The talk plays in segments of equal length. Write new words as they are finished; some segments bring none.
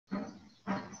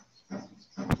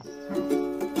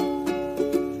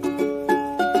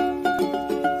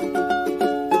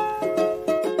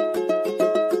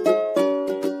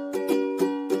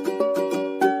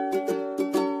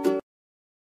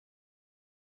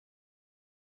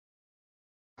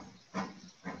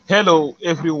Hello,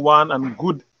 everyone, and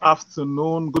good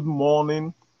afternoon, good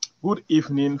morning, good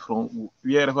evening from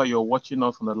wherever you're watching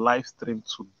us on the live stream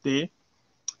today.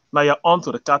 Now, you're on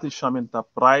to the Catfish Farm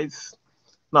Enterprise.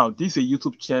 Now, this is a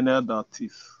YouTube channel that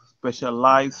is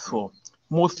specialized for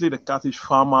mostly the catfish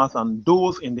farmers and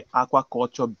those in the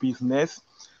aquaculture business.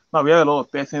 Now, we have a lot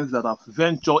of persons that have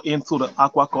ventured into the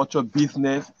aquaculture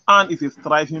business, and it's a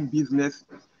thriving business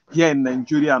here in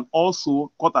Nigeria and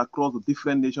also cut across the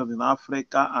different nations in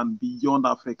Africa and beyond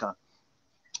Africa.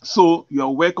 So you are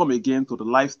welcome again to the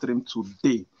live stream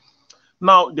today.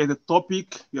 Now, there's a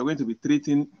topic we are going to be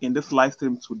treating in this live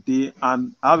stream today,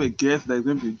 and I have a guest that is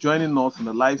going to be joining us in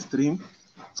the live stream.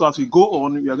 So as we go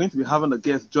on, we are going to be having a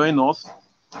guest join us.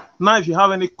 Now, if you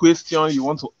have any question you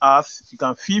want to ask, you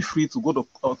can feel free to go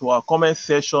to our comment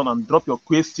section and drop your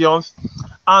questions,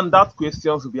 and that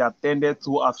questions will be attended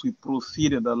to as we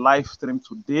proceed in the live stream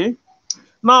today.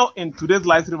 Now, in today's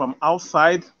live stream, I'm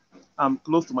outside. I'm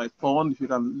close to my pond. If you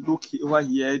can look over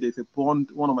here, there's a pond,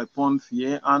 one of my ponds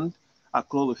here, and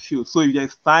across the field. So if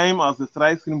there's time as the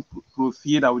live stream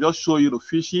proceed, I will just show you the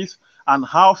fishes and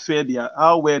how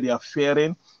well they are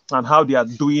faring, and how they are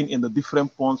doing in the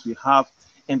different ponds we have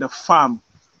in the farm.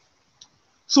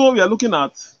 So we are looking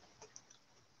at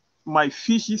my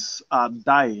fishes are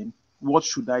dying. What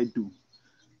should I do?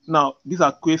 Now, these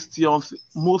are questions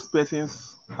most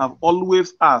persons have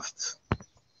always asked.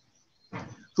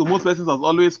 So most persons have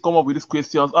always come up with these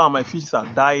questions. Oh, my fishes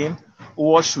are dying.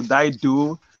 What should I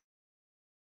do?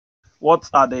 What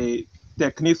are the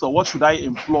techniques, or what should I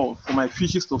employ for my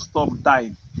fishes to stop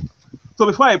dying? So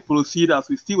before I proceed, as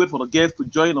we still wait for the guests to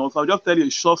join us, I'll just tell you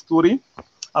a short story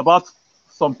about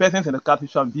some persons in the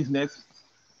catfish farm business.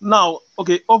 Now,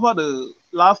 okay, over the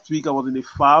last week, I was in a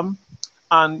farm,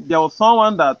 and there was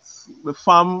someone that the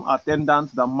farm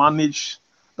attendant that managed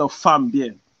the farm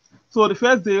there. So the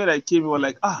first day when I came, we were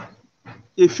like,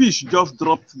 a fish just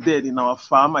dropped dead in our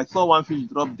farm. I saw one fish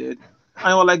drop dead. And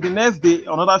I was like, the next day,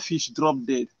 another fish dropped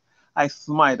dead. I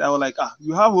smiled. I was like,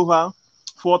 you have over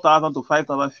 4,000 to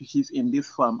 5,000 fishes in this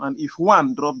farm. And if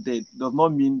one dropped dead, does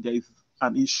not mean there is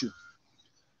an issue.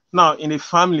 Now, in a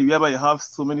family whereby you have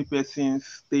so many persons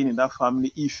staying in that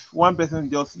family, if one person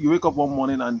you wake up one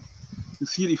morning and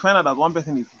you find out that one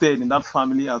person is dead in that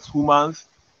family as humans,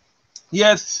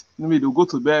 yes, maybe they'll go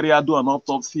to burial, do an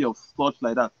autopsy of such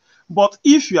like that. But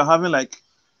if you are having like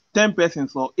 10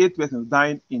 persons or 8 persons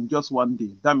dying in just one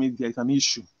day, that means there is an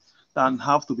issue that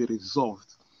have to be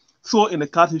resolved. So in the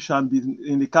catfish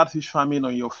farming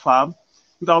on your farm,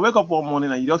 you can wake up one morning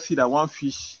and you just see that one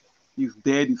fish is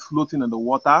dead, is floating in the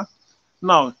water.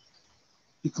 Now,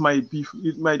 it might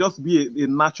just be a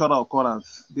natural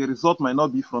occurrence. The result might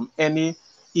not be from any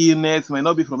illness, might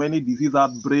not be from any disease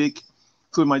outbreak.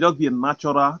 So it might just be a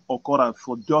natural occurrence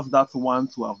for just that one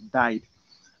to have died.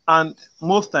 And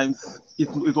most times it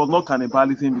was not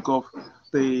cannibalism, because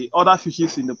the other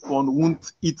fishes in the pond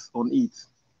won't eat on it.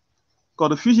 Because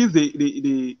the fishes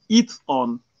they eat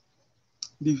on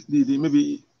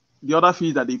maybe the other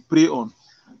fish that they prey on.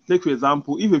 Take for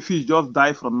example, if a fish just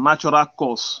dies from natural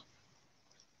cause,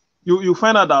 you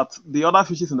find out that the other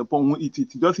fishes in the pond won't eat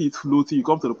it. You just see it floating. You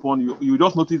come to the pond, you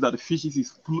just notice that the fish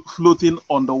is floating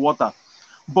on the water.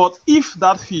 But if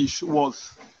that fish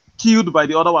was killed by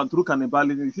the other one through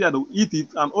cannibalism, you see that they'll eat it,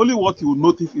 and only what you will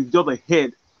notice is just the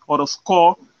head or the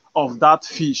skull of that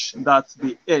fish that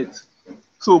they ate.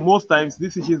 So most times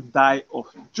these fishes die of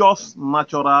just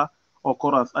natural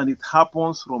occurrence, and it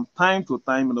happens from time to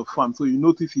time in the farm. So you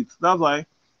notice it. That's why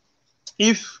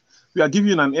if we are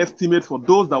giving an estimate for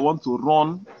those that want to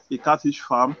run a catfish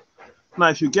farm, now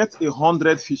if you get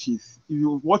 100 fishes, if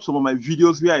you watch some of my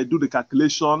videos where I do the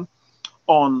calculation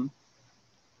on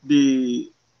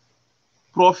the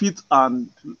profit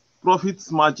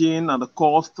margin and the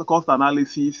cost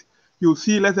analysis, you'll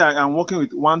see, let's say I'm working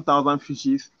with 1,000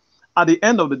 fishes. At the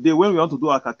end of the day, when we want to do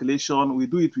our calculation, we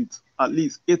do it with at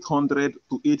least 800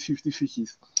 to 850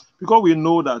 fishes, because we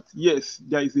know that, yes,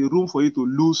 there is a room for you to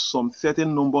lose some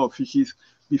certain number of fishes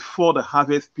before the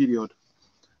harvest period.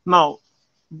 Now,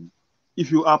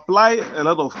 if you apply a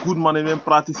lot of good management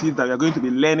practices that we are going to be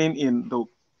learning in the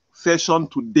session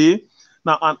today,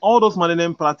 now, and all those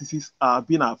management practices are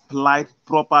being applied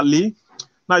properly,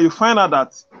 now you find out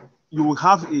that you will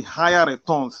have a higher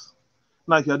returns.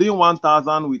 Now, if you're doing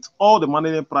 1,000 with all the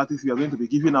management practices we are going to be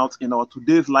giving out in our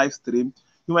today's live stream,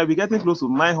 you might be getting close to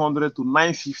 900 to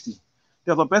 950.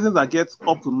 There are some persons that get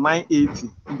up to 980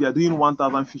 if they are doing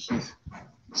 1,000 fishes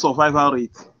survival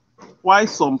rate. Why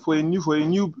some for a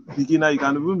new beginner, you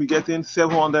can even be getting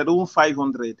 700, even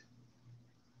 500.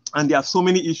 And there are so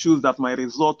many issues that might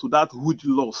result to that huge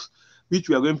loss which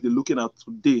we are going to be looking at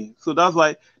today. So that's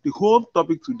why the whole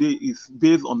topic today is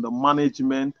based on the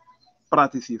management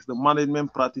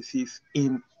practices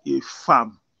in a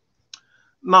farm.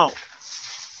 Now,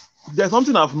 there's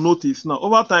something I've noticed now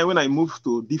over time when I move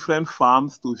to different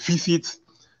farms to visit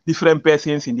different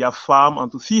persons in their farm and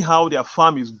to see how their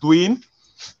farm is doing.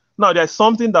 Now, there's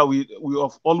something that we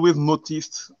have always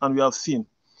noticed and we have seen.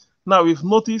 Now, we've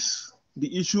noticed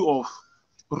the issue of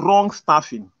wrong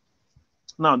staffing.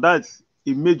 Now, that's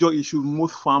a major issue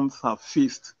most farms have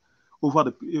faced over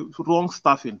the wrong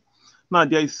staffing. Now,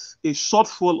 there is a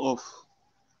shortfall of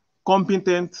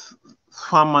competent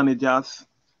farm managers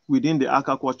within the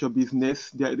aquaculture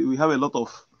business. We have a lot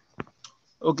of,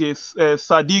 okay,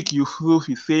 Sadiq Yusuf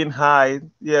is saying hi.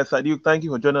 Yeah, Sadiq, thank you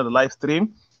for joining the live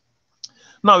stream.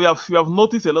 Now, we have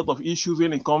noticed a lot of issues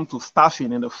when it comes to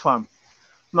staffing in the farm.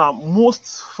 Now,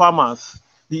 most farmers,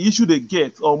 the issue they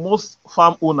get, or most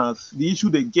farm owners, the issue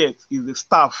they get is the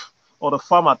staff or the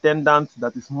farm attendant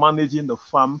that is managing the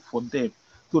farm for them.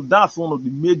 So that's one of the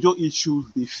major issues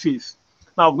they face.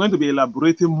 Now, I'm going to be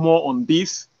elaborating more on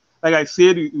this. Like I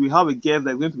said, we have a guest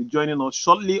that's going to be joining us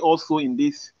shortly also in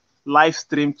this live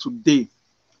stream today.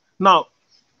 Now,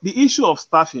 the issue of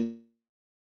staffing.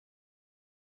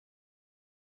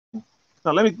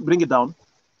 Now, let me bring it down.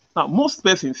 Now, most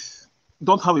persons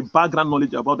don't have a background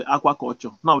knowledge about the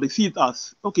aquaculture. Now, they see it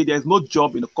as, okay, there's no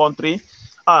job in the country.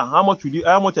 How much are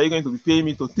you going to be paying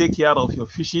me to take care of your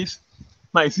fishes?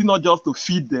 Now, it's not just to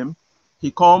feed them.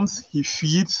 He comes, he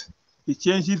feeds, he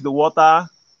changes the water,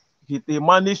 he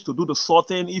manages to do the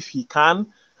sorting if he can,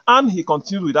 and he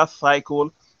continues with that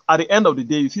cycle. At the end of the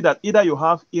day, you see that either you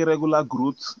have irregular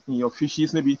growth in your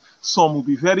fishes, maybe some will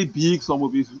be very big, some will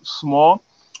be small,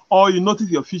 or you notice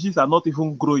your fishes are not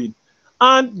even growing.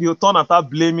 And you turn and start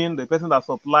blaming the person that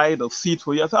supplied the seed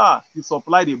for you. Say, you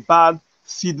supplied a bad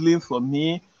seedling for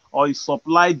me, or you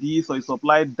supplied this, or you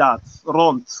supplied that,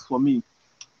 runt for me.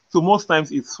 So most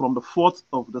times it's from the fault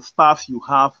of the staff you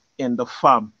have in the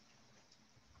farm.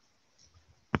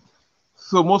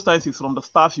 So most times it's from the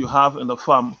staff you have in the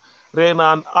farm.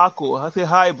 Renan Ako, I say,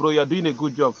 hi, bro, you're doing a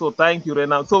good job. So thank you,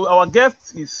 Renan. So our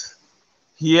guest is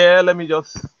here. Let me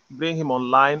just bring him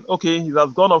online. Okay, he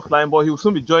has gone offline, but he will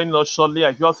soon be joining us shortly.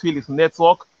 I just feel his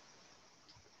network.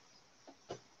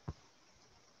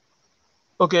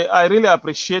 Okay, I really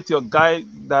appreciate your guide,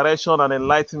 direction, and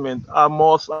enlightenment,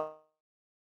 Amos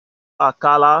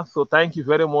Akala. So thank you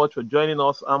very much for joining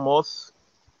us, Amos.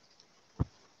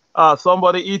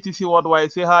 Somebody, ETC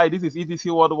Worldwide, say hi. This is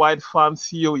ETC Worldwide Farm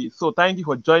COE. So thank you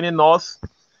for joining us.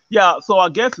 Yeah, so our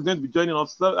guest is going to be joining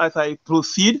us as I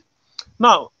proceed.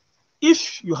 Now,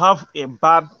 if you have a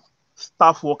bad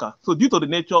staff worker, so due to the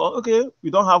nature, okay, we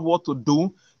don't have what to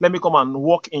do, let me come and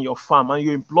work in your farm, and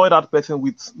you employ that person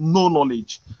with no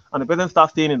knowledge, and the person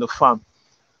starts staying in the farm.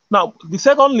 Now, the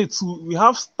secondly, too, we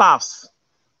have staffs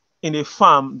in a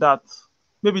farm that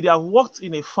maybe they have worked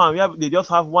in a farm, they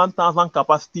just have 1,000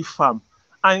 capacity farm.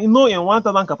 And you know, in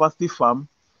 1,000 capacity farm,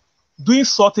 doing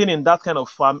sorting in that kind of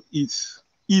farm is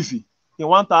easy. In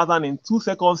 1,000, in 2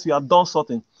 seconds, you are done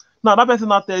sorting. Now, that person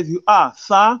now tells you,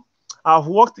 sir, I've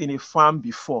worked in a farm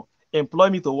before. Employ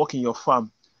me to work in your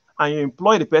farm. And you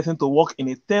employ the person to work in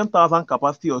a 10,000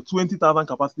 capacity or 20,000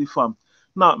 capacity farm.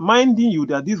 Now, minding you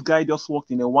that this guy just worked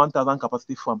in a 1,000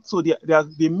 capacity farm. So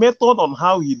the method on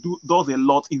how he does a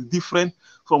lot is different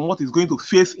from what he's going to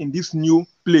face in this new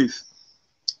place.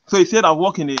 So he said, I've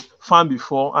worked in a farm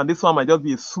before, and this farm might just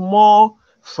be a small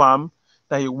farm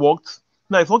that he worked.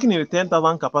 Now, he's working in a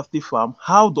 10,000 capacity farm.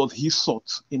 How does he sort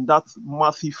in that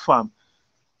massive farm?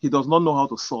 He does not know how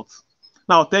to sort.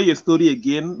 Now, I'll tell you a story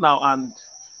again. Now, and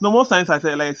most times, as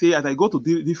I go to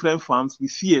different farms, we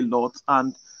see a lot,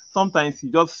 and sometimes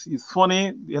it's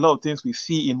funny, a lot of things we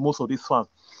see in most of these farms.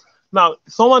 Now,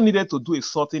 someone needed to do a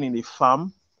sorting in a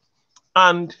farm,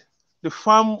 and the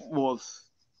farm was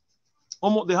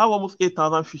they have almost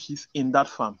 8,000 fishes in that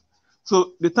farm.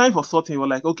 So the time for sorting, we were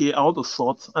like, okay, I want to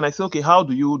sort. And I said, okay, how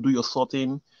do you do your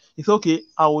sorting? He said, okay,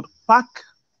 I would pack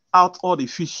out all the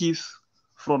fishes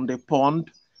from the pond.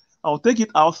 I'll take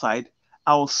it outside.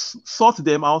 I'll sort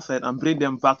them outside and bring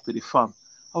them back to the farm.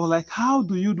 I was like, how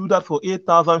do you do that for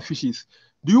 8,000 fishes?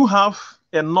 Do you have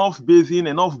enough basin,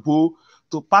 enough bowl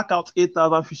to pack out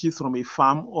 8,000 fishes from a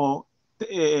farm, or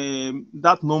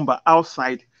that number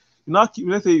outside? Now,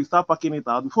 let's say you start packing it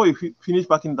out. Before you finish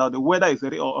packing it out, the weather is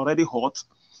already hot.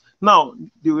 Now,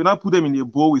 they will not put them in a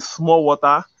bowl with small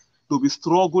water. They'll be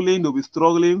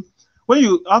struggling.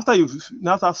 After you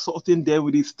now start sorting them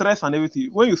with the stress and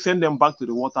everything, when you send them back to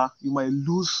the water, you might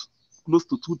lose close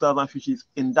to 2,000 fishes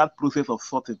in that process of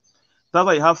sorting. That's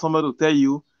why you have somebody to tell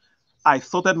you, I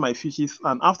sorted my fishes,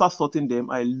 and after sorting them,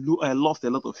 I lost a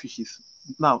lot of fishes.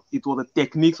 Now, it was the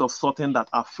techniques of sorting that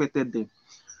affected them.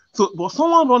 So, but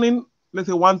someone running, let's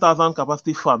say, 1,000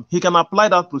 capacity farm, he can apply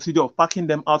that procedure of packing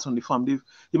them out on the farm.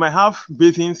 He might have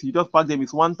basins, you just pack them,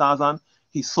 it's 1,000,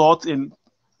 he sorts in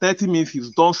 30 minutes,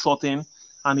 he's done sorting,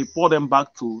 and he pour them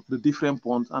back to the different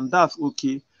ponds, and that's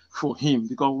okay for him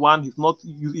because one,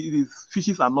 his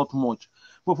fishes are not much.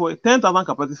 But for a 10,000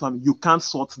 capacity farm, you can't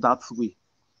sort that way.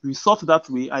 If you sort that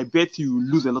way, I bet you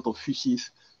lose a lot of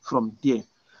fishes from there.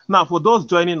 Now, for those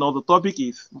joining us, the topic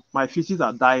is my fishes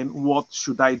are dying. What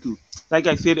should I do? Like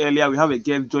I said earlier, we have a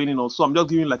guest joining us, so I'm just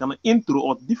giving like an intro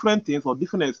of different things or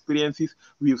different experiences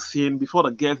we've seen before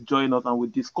the guest join us, and we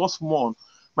discuss more on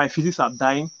my fishes are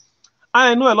dying.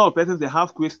 I know a lot of persons they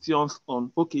have questions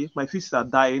on, okay, my fishes are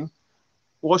dying.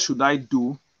 What should I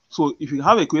do? So if you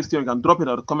have a question, you can drop it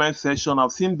in the comment section.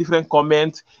 I've seen different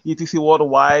comments, etc.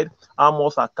 Worldwide,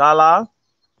 Amos Akala,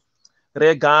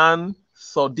 Regan,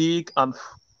 Sadiq, and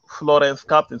Florence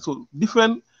Captain. So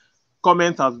different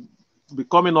comments have been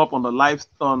coming up on the live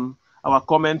on our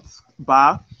comments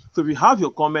bar. So if you have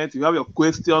your comments, you have your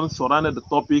questions surrounding the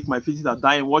topic, my fishes are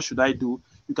dying, what should I do?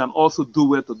 You can also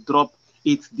do it to drop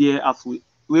it there as we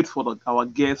wait for our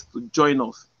guests to join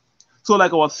us. So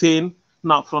like I was saying,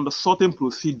 now from the sorting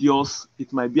procedures,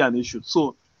 it might be an issue.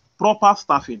 So proper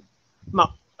staffing.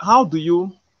 Now, how do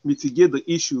you mitigate the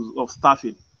issues of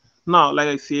staffing? Now, like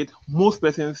I said, most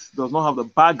persons does not have the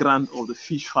background of the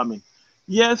fish farming.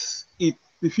 Yes,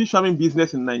 the fish farming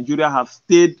business in Nigeria has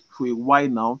stayed for a while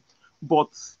now, but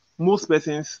most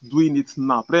persons doing it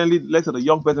now. Apparently, let's say the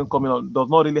young person coming on does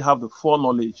not really have the full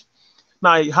knowledge.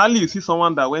 Now, hardly you see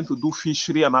someone that went to do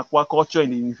fishery and aquaculture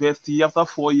in the university after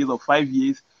 4 years or 5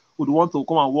 years would want to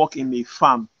come and work in a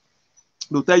farm.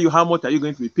 They'll tell you how much are you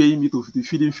going to be paying me to be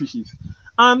feeding fishes.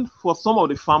 And for some of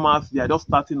the farmers, they are just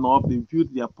starting up, they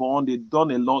built their pond, they've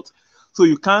done a lot. So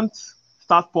you can't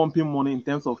start pumping money in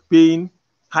terms of paying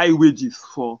high wages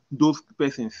for those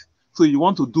persons. So you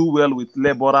want to do well with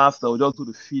laborers that will just do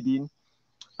the feeding.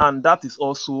 And that is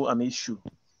also an issue.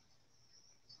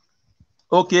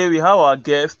 Okay, we have our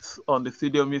guest on the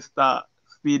studio, Mr.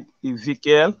 Speed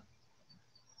Ezekiel.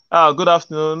 Good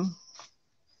afternoon.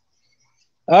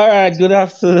 All right, good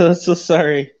afternoon. So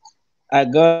sorry. I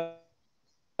got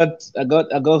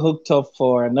hooked up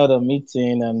for another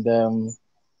meeting and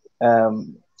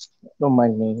um don't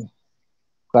mind me.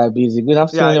 Quite busy. Good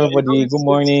Yeah, afternoon, everybody. Good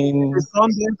morning.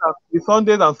 the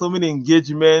Sundays and so many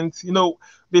engagements. You know,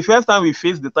 the first time we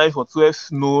faced the time for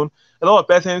 12 noon, a lot of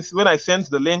persons, when I sent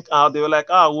the link out, they were like,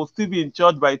 we'll still be in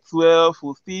church by 12,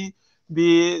 we'll still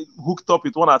be hooked up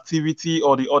with one activity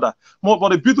or the other. But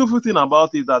the beautiful thing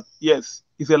about it is that, yes,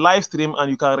 it's a live stream and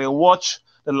you can rewatch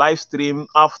the live stream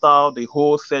after the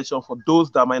whole session for those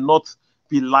that might not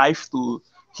be live to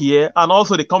here. And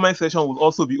also the comment section will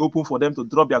also be open for them to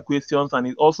drop their questions and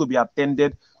it also be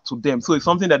attended to them. So it's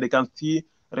something that they can still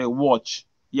rewatch.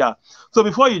 Yeah. So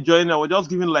before you join, I was just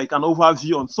giving like an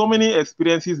overview on so many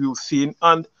experiences you've seen.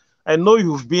 And I know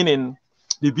you've been in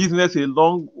the business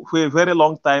for a very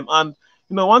long time. And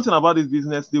you know, one thing about this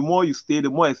business, the more you stay, the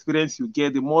more experience you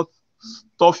get, the more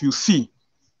stuff you see.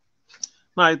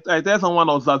 Now, I tell someone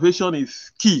observation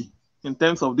is key in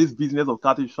terms of this business of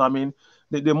catfish farming.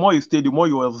 The more you stay, the more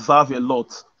you observe a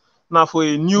lot. Now, for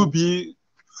a newbie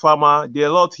farmer, there are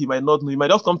a lot he might not know. He might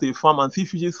just come to a farm and see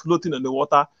fishes floating in the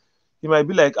water. He might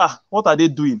be like, what are they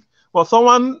doing? But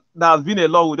someone that has been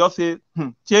along will just say,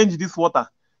 change this water.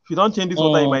 If you don't change this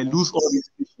water, you might Mm, lose all these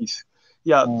fishes.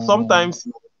 Yeah, mm, sometimes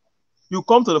you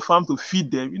come to the farm to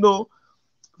feed them. You know,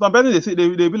 some people they say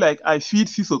they be like, I feed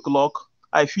 6 o'clock,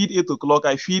 I feed 8 o'clock,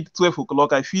 I feed 12 o'clock,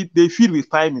 they feed with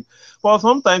timing. But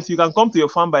sometimes you can come to your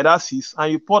farm by that 6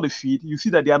 and you pour the feed, you see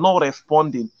that they are not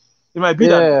responding. It might be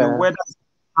that the yeah. weather is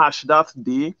harsh that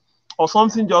day, or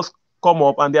something just come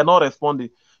up and they are not responding.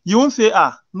 You won't say,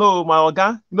 no, my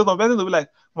organ. You know, some persons will be like,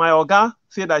 my organ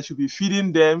said I should be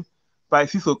feeding them by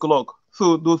 6 o'clock.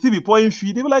 So they'll still be pouring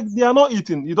feed. They'll be like, they are not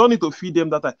eating. You don't need to feed them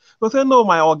that time. They'll say, no,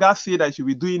 my organ said I should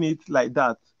be doing it like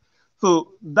that.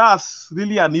 So that's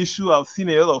really an issue I've seen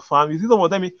a lot of farms. You see someone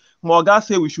tell me, my oga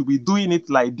say we should be doing it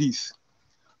like this.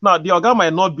 Now, the oga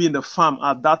might not be in the farm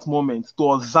at that moment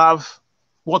to observe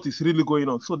what is really going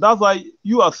on. So that's why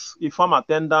you as a farm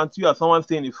attendant, you as someone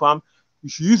staying in a farm, you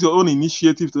should use your own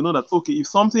initiative to know that, okay, if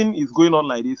something is going on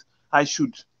like this, I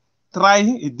should try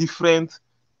a different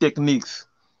techniques.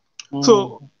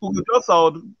 So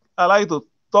Mm, I'd like to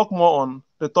talk more on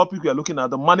the topic we are looking at,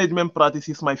 the management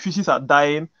practices. My fishes are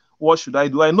dying. What should I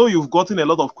do? I know you've gotten a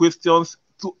lot of questions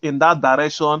in that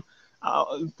direction.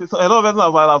 So a lot of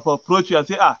people have approached you and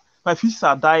say, my fishes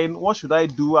are dying. What should I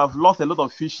do? I've lost a lot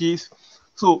of fishes.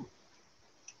 So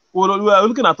we are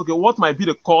looking at, okay, what might be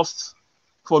the cost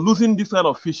for losing this kind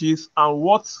of fishes, and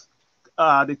what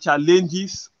are the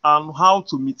challenges and how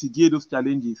to mitigate those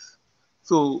challenges.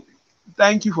 So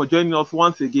thank you for joining us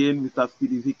once again, Mr.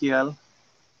 Speedy Ezekiel.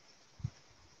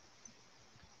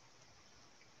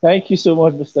 Thank you so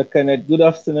much, Mr. Kenneth. Good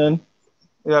afternoon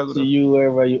Yeah, to good. you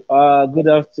wherever you are. Good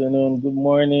afternoon, good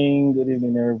morning, good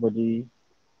evening, everybody.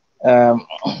 I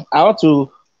want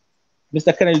to,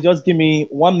 Mr. Kenneth, just give me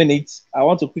 1 minute. I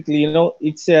want to quickly,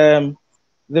 it's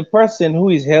the person who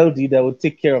is healthy that will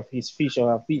take care of his fish or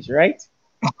her fish, right?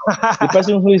 The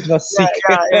person who is not Yeah, sick.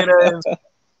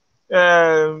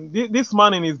 yeah. This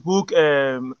man in his book,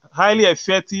 highly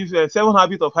effective, 7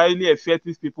 habits of highly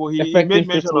effective people, he made Effective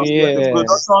mention people, of the yeah.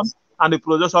 production and the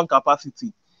production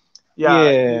capacity.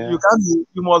 Yeah, you Yeah. can't,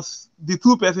 you must, the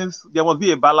two persons, there must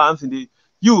be a balance in the,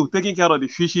 you taking care of the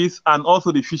fishes and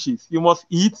also the fishes. You must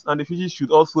eat and the fishes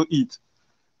should also eat.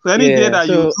 So any day Yeah. that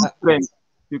you lose strength,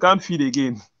 you can't feed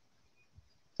again.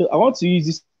 So I want to use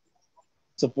this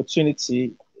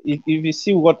opportunity. If you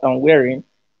see what I'm wearing,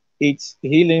 it's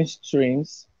healing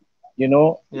strings. You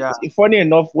know, Yeah, funny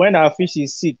enough, when our fish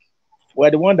is sick,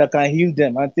 we're the one that can heal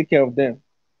them and take care of them.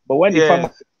 But when the farmer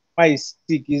yes, is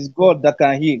sick, it's God that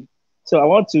can heal. So I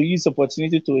want to use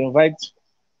opportunity to invite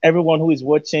everyone who is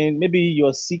watching. Maybe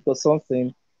you're sick or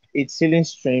something. It's healing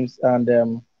streams,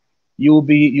 and you'll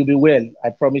be well. I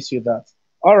promise you that.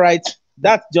 All right,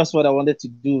 that's just what I wanted to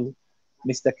do,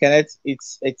 Mr. Kenneth. yeah,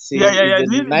 yeah, It's yeah.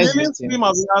 a nice Healing meeting. stream,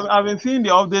 I've been seeing the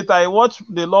update. I watch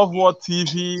the Love World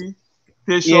TV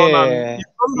station, and Yeah, it's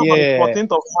coming up on the yeah.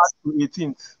 14th of March to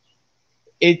 18th.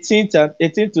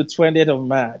 18th to 20th of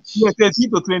March. Yes, 13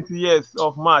 to 20 years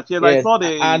of March. Yes, I Yes, saw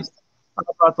the and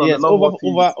advert on the yes, Love World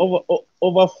TV.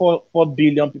 over 4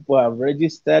 billion people have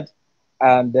registered,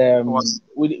 and Wow.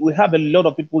 we have a lot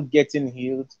of people getting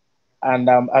healed. And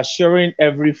I'm assuring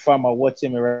every farmer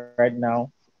watching me right now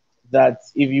that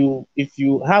if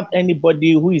you have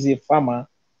anybody who is a farmer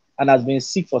and has been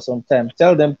sick for some time,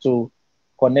 tell them to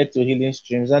connect to healing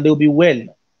streams, and they'll be well.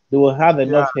 They will have Yeah,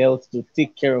 enough health to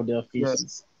take care of their yeah,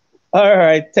 fishes. All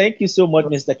right, thank you so much, yeah,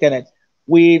 Mr. Kenneth.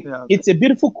 We yeah. It's a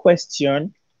beautiful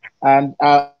question, and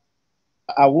I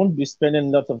won't be spending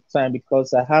a lot of time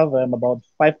because I have about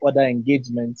 5 other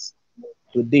engagements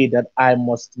today that I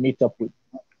must meet up with.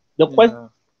 The Yeah.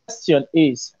 question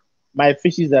is, my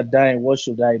fishes are dying. What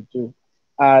should I do?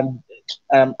 And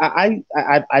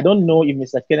I don't know if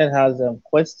Mr. Kenneth has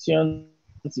questions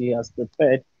he has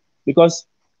prepared, because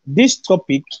this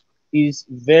topic is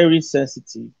very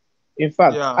sensitive. In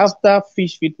fact, Yeah. after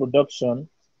fish feed production,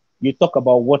 you talk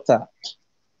about water,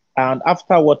 and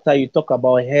after water, you talk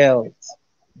about health.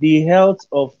 The health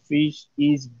of fish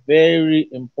is very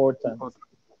important.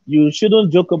 You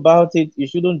shouldn't joke about it. You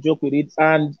shouldn't joke with it.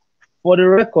 And for the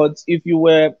records, if you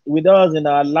were with us in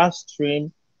our last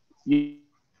stream, you'd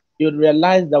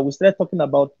realize that we started talking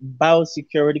about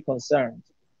biosecurity concerns.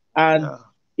 And Yeah.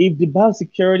 if the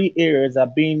biosecurity areas are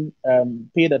being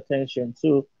paid attention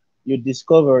to, you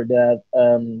discover that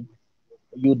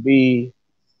you'd be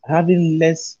having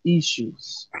less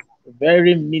issues,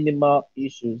 very minimal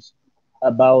issues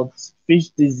about fish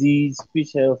disease,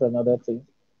 fish health, and other things.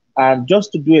 And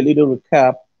just to do a little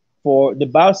recap, for the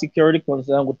biosecurity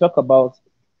concern, we talk about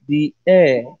the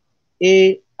air,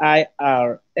 air,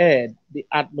 the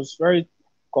atmospheric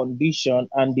condition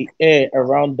and the air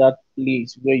around that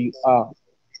place where you are.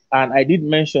 And I did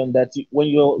mention that when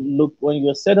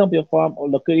you're setting up your farm or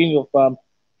locating your farm,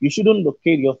 you shouldn't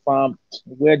locate your farm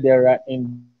where there are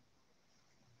industries.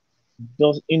 You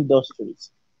shouldn't locate your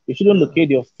fish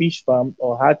Yeah. farm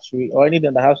or hatchery or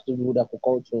anything that has to do with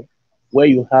agriculture where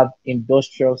you have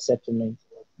industrial settlement.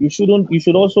 You should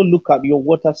also look at your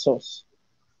water source.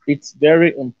 It's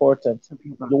very important.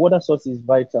 Your water source is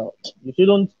vital. You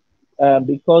shouldn't,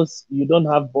 because you don't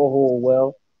have borehole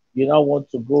well, you now want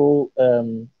to go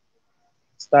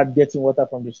start getting water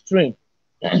from the stream.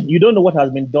 You don't know what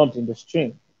has been dumped in the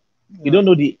stream. You Yeah. don't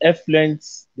know the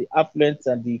effluents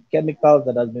and the chemicals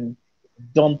that has been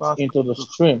dumped Fast. into the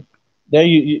stream. Then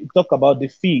you talk about the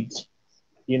feed,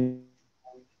 the type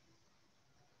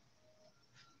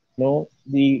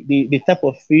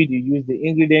of feed you use, the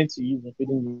ingredients you use in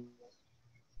feeding your fish.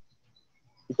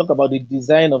 You talk about the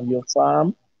design of your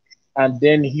farm, and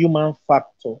then human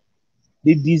factor.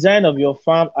 The design of your farm and human factor. The design of your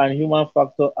farm and human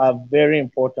factor are very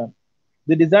important.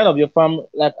 The design of your farm,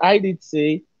 like I did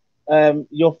say,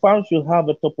 your farm should have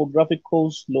a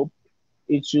topographical slope.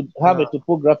 It should have a Yeah.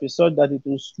 topography so that it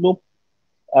will slope,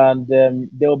 and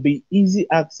there will be easy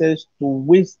access to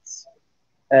waste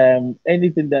anything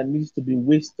that needs to be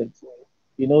wasted. You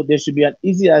know, there should be an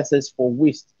easy access for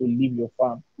waste to leave your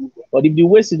farm. But if the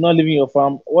waste is not leaving your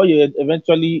farm, what you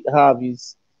eventually have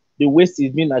is the waste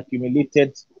is being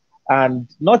accumulated and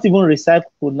not even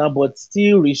recycled now, but still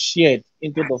reshared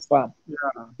into the farm.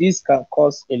 Yeah. This can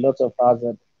cause a lot of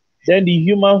hazard. Then the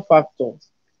human factor,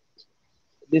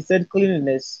 they said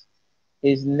cleanliness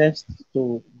is next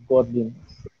to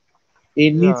godliness. A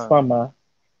neat Yeah. farmer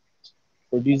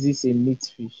produces a neat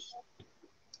fish.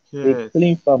 A Yes.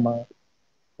 clean farmer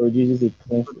produces a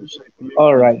clean So this fish. is a clean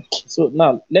All fish. right. So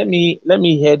now let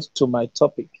me head to my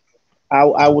topic.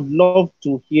 I would love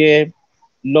to hear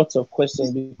lots of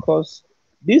questions because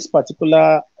this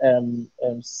particular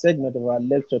segment of our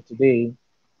lecture today,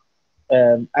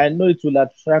 I know it will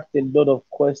attract a lot of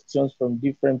questions from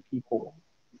different people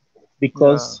Yeah.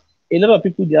 because a lot of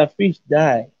people their fish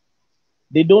die.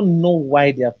 They don't know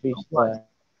why their fish Why? die.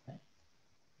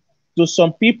 To some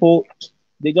people, they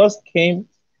just came,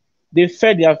 they fed their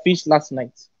fish last night.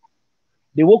 They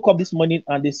woke up this morning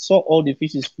and they saw all the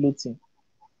fishes floating.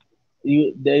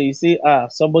 They say,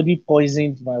 somebody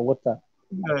poisoned my water.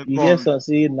 Yeah, You hear gone. some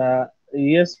say, nah,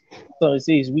 you hear some say it's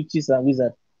witches and wizards.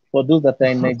 For those that are in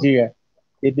Nigeria,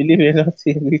 they believe a lot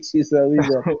in witches and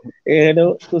wizards. You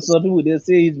know, to some people they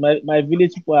say it's my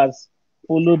village people has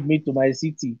followed me to my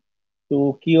city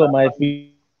to kill my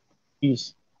fish. To some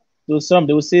they will say it's my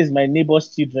neighbor's children or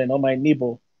my neighbor.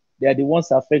 They are the ones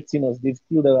affecting us. They've killed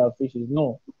our fishes. No,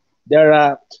 there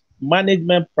are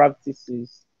management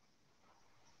practices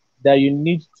that you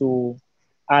need to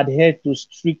adhere to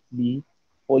strictly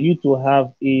for you to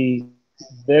have a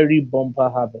very bumper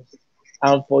harvest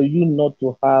and for you not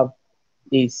to have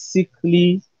a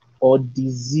sickly or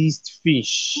diseased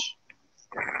fish.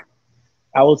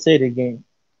 I will say it again.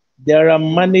 There are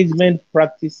Mm. management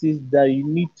practices that you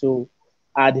need to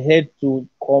adhere to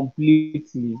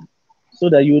completely so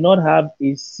that you will not have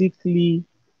a sickly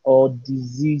or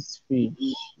diseased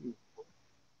fish.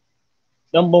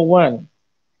 Number one,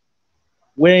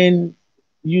 when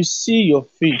you see your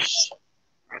fish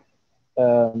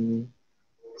um,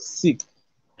 sick,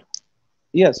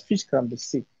 yes, fish can be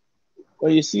sick.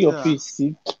 When you see your Yeah. fish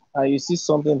sick and you see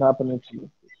something happening to you,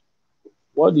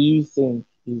 what do you think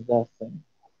is that thing?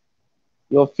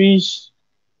 Your fish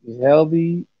is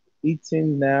healthy,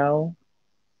 eating now.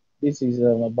 This is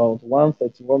about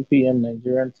 1:31 p.m.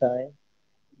 Nigerian time.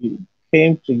 You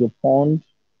came to your pond,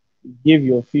 you give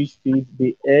your fish feed,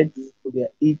 they ate, they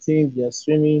are eating, they are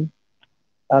swimming,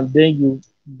 and then you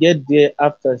get there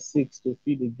after 6 to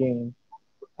feed again,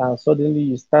 and suddenly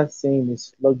you start seeing a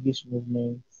sluggish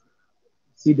movement.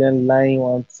 You see them lying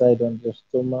one side on their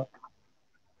stomach,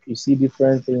 you see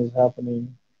different things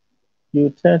happening. You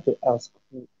tend to ask,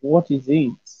 what is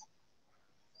it?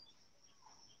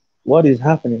 What is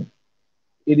happening?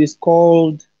 It is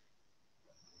called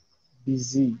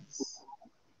disease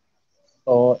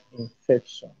or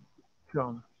infection.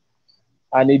 John.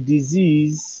 And a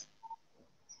disease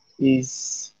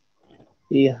is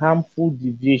a harmful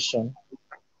deviation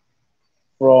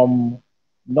from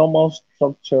normal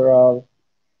structural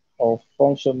or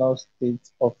functional state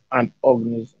of an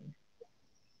organism.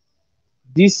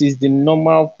 This is the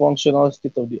normal functional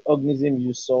state of the organism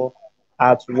you saw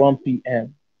at 1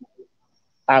 p.m.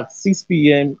 At 6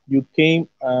 p.m., you came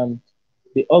and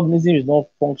the organism is not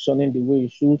functioning the way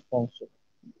it should function.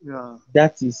 Yeah.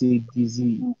 That is a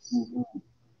disease.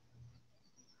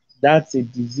 That's a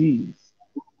disease.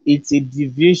 It's a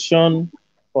deviation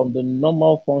from the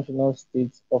normal functional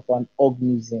state of an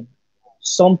organism.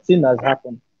 Something has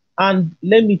happened. And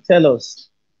let me tell us,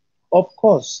 of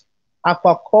course,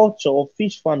 aquaculture or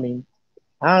fish farming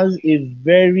has a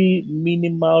very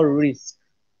minimal risk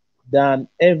than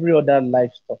every other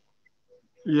livestock.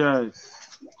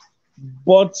 Yes.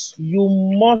 But you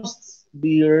must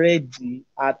be ready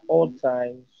at all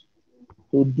times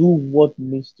to do what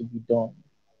needs to be done.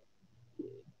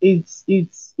 It's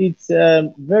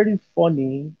very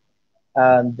funny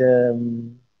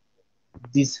and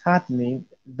disheartening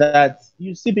that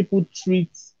you see people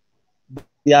treat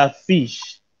their fish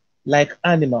like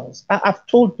animals. I've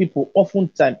told people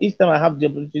oftentimes, each time I have the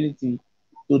opportunity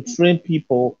to train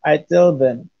people, I tell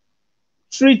them,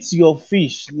 treat your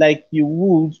fish like you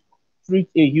would treat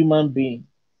a human being.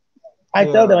 I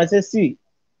tell them, Yeah. I say, see,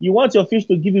 you want your fish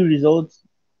to give you results,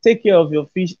 take care of your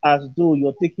fish as though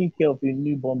you're taking care of a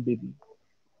newborn baby.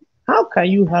 How can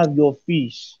you have your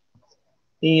fish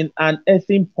in an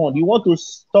earthen pond? You want to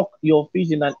stock your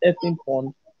fish in an earthen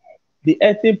pond. The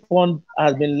earthen pond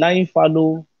has been lying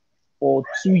fallow for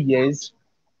 2 years.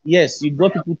 Yes, you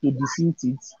got people to disinfect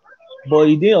it, but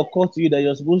it didn't occur to you that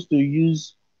you're supposed to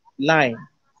use lime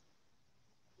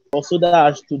also that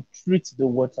has to treat the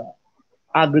water,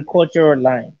 agricultural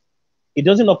line. It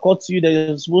doesn't occur to you that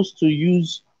you're supposed to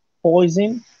use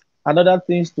poison and other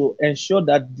things to ensure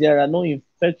that there are no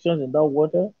infections in that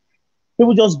water.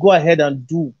 People just go ahead and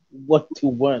do what they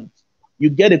want. You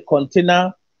get a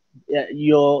container,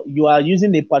 you are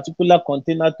using a particular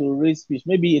container to raise fish,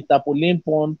 maybe a tarpaulin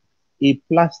pond, a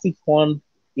plastic pond,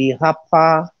 a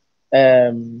hopper,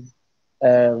 um,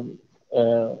 um,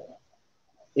 uh,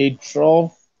 a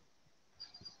trough,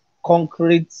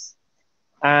 concrete,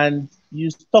 and you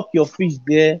stock your fish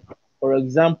there. For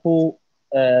example,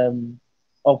 um,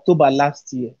 October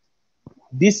last year.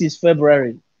 This is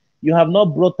February. You have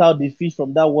not brought out the fish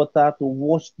from that water to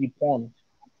wash the pond.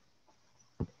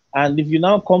 And if you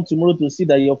now come tomorrow to see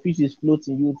that your fish is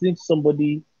floating, you think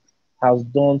somebody has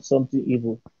done something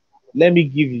evil. Let me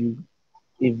give you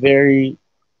a very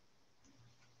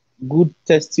good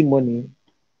testimony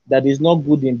that is not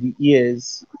good in the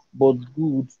ears, but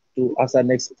good to as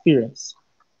an experience.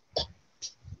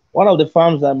 One of the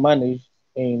farms I managed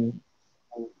in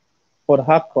Port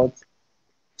Harcourt,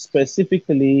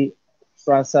 specifically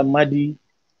Transamadi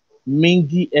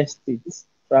Mingi Estate,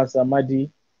 Transamadi.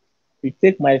 If you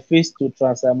take my face to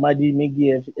Transamadi Mingi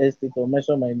Estate or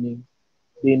mention my name,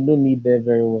 they know me there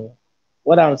very well.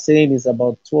 What I'm saying is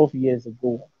about 12 years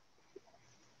ago,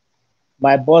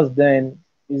 my boss then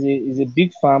is a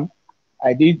big farm.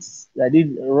 I did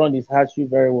run his hatchery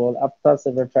very well after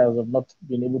several trials of not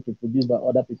being able to produce by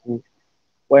other people.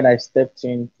 When I stepped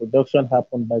in, production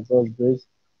happened by God's grace,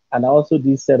 and I also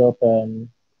did set up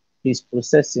his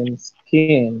processing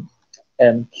king,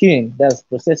 that's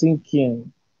processing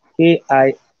king,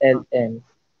 KILN,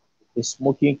 the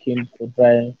smoking king for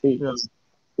drying fish. Yeah.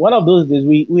 One of those days,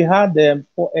 we had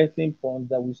 4 earthen ponds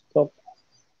that we stocked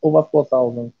over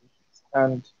 4,000 fishes.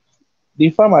 And the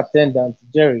farm attendant,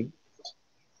 Jerry,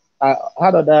 I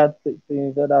had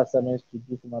things, other assignments to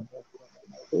do for my boss.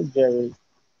 And I told Jerry,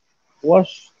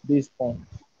 wash these ponds,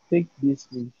 take this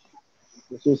fish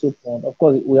to so pond. Of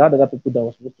course, we had other people that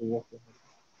were supposed to work with him.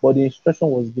 But the instruction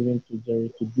was given to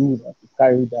Jerry to do that, to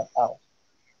carry that out.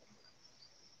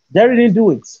 Jerry didn't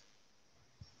do it.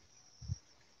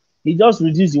 He just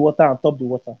reduced the water and topped the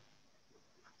water.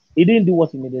 He didn't do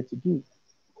what he needed to do.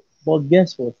 But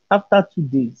guess what? After 2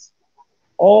 days,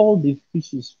 all the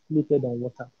fishes floated on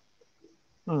water.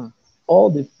 Hmm. All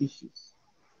the fishes.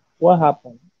 What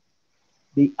happened?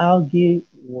 The algae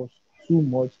was too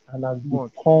much and has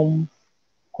Much. become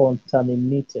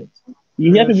contaminated.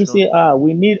 You hear Very people sure. say,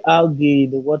 we need algae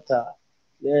in the water.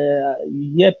 Yeah,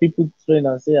 you hear people train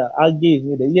and say, algae is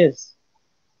needed. Yes,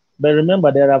 but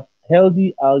remember, there are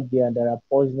healthy algae and there are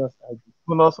poisonous algae.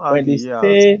 Bonus When they algae,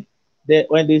 yes. stay,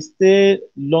 when they stay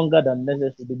longer than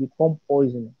necessary, they become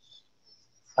poisonous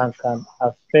and can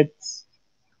affect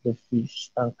the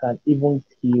fish and can even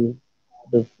kill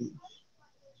the fish.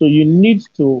 So you need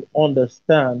to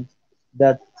understand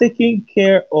that taking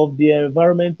care of the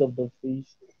environment of the fish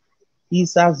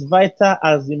is as vital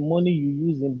as the money you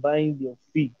use in buying your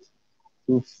feed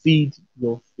to feed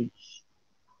your fish.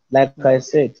 Like I Yeah.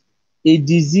 said, a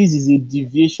disease is a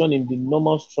deviation in the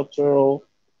normal structural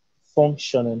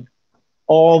functioning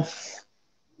of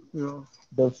Yeah.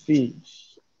 the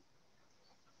fish.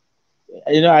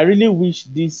 I really wish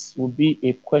this would be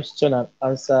a question and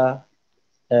answer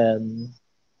um,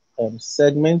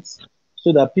 segment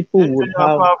so that people Yeah, would yeah,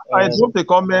 have. I dropped a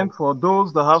comment for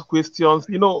those that have questions.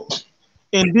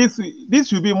 In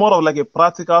this will be more of like a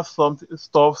practical something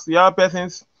stuff. So you have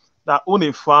persons that own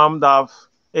a farm that have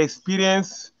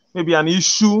experienced maybe an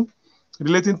issue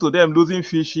relating to them losing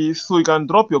fishes. So you can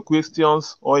drop your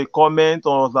questions or a comment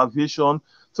or observation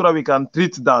so that we can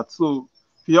treat that. So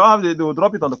if you all have they will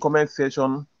drop it on the comment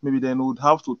section. Maybe then we would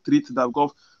have to treat that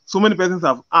because so many persons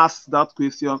have asked that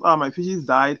question. Ah, my fishes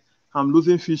died. I'm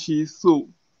losing fishes. So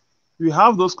we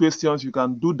have those questions. You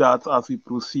can do that as we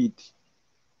proceed.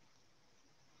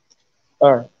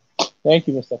 All right. Thank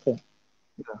you, Mr. Ken.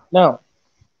 Now,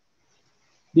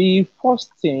 the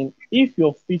first thing, if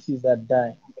your fishes are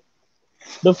dying,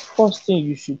 the first thing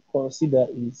you should consider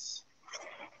is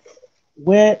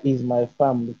where is my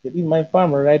farm located? Is my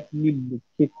farm rightly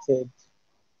located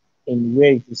in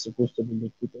where it is supposed to be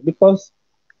located? Because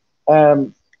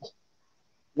um,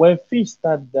 when fish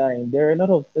start dying, there are a lot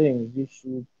of things you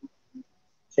should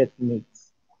checkmate.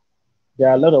 There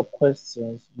are a lot of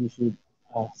questions you should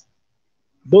ask.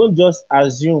 Don't just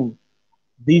assume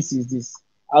this is this.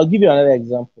 I'll give you another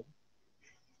example.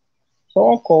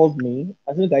 Someone called me.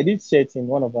 I think I did share it in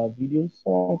one of our videos.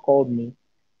 Someone called me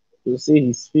to say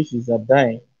his fishes are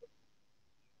dying.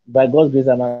 By God's grace,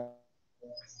 I'm an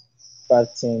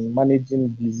expert in managing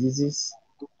diseases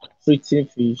treating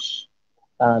fish,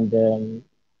 and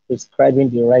prescribing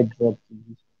the right drug to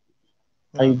use,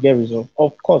 and Yeah. you get results.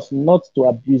 Of course, not to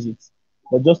abuse it,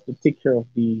 but just to take care of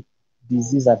the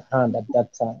disease at hand at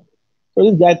that time. So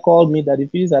this guy called me that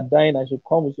if fishes are dying, I should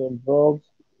come with some drugs.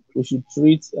 We should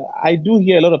treat. I do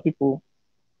hear a lot of people.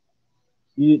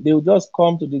 They will just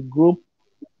come to the group,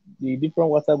 the different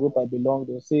WhatsApp group I belong.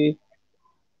 They'll say,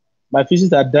 "My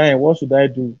fishes are dying. What should I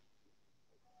do?"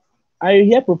 I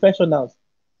hear professionals.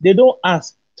 They don't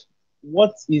ask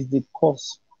what is the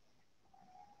cause.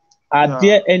 Are Yeah.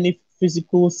 there any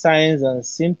physical signs and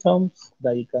symptoms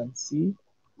that you can see?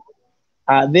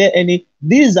 Are there any?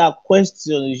 These are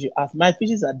questions you should ask. My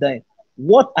fishes are dying.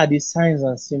 What are the signs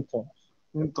and symptoms?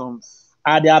 Symptoms.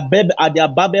 Are their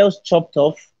barbels chopped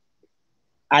off?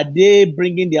 Are they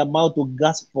bringing their mouth to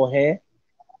gasp for air?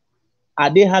 Are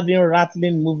they having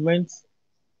rattling movements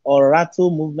or rattle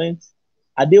movements?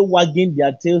 Are they wagging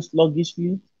their tails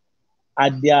sluggishly? Are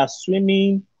their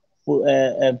swimming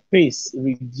pace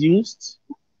reduced?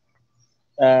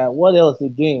 What else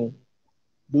again?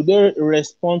 Do they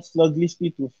respond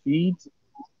sluggishly to feed,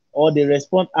 or they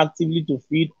respond actively to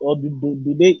feed, or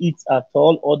do they eat at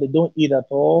all, or they don't eat at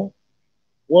all?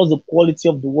 What's the quality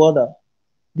of the water?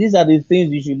 These are the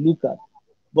things you should look at.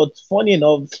 But funny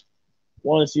enough,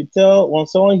 once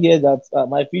someone hears that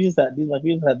my feelings are this, my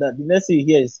feelings are that, the next thing you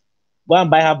hear is go and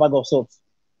buy her bag of salt,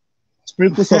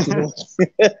 sprinkle salt in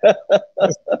it.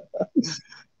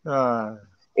 Ah.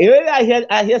 When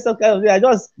I hear some kind of thing, I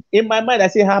just in my mind I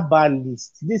say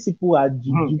herbalist. These people are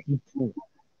juju people.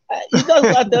 You just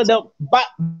go and tell them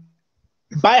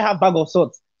buy her bag of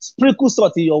salt, sprinkle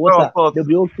salt in your Oh, water, thought. they'll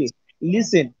be okay.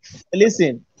 Listen,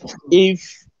 listen.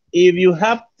 If you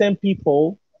have 10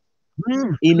 people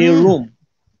in a room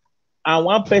and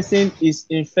one person is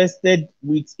infested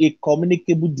with a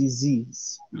communicable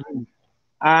disease,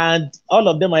 and all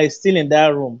of them are still in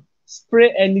that room,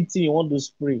 spray anything you want to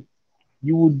spray.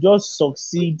 You will just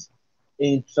succeed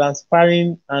in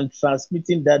transferring and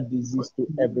transmitting that disease to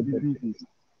everybody. Diseases.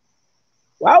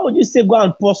 Why would you say go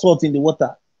and pour salt in the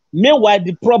water? Meanwhile,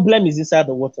 the problem is inside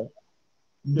the water.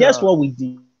 Guess Yeah. what we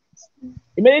did?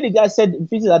 Immediately the guy said,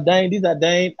 fishes are dying, these are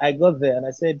dying. I got there and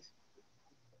I said,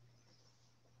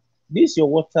 this your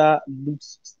water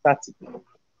looks static.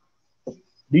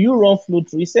 Do you run flow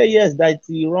through? He said, yes, that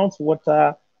he runs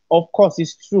water. Of course,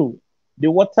 it's true. The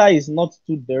water is not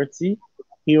too dirty.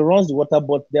 He runs the water,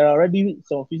 but there are already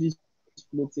some fishes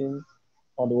floating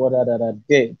on the water that are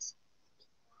dead.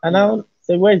 And now, Yeah.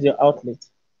 say, where is your outlet?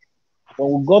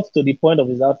 When we got to the point of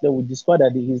his outlet, we discovered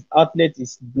that his outlet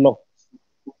is blocked.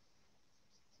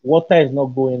 Water is not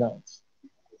going out.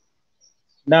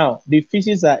 Now, the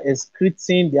fishes are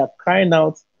excreting, they are crying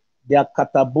out their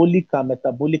catabolic and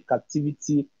metabolic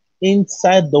activity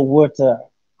inside the water.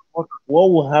 What?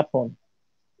 What will happen?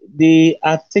 They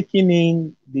are taking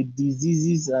in the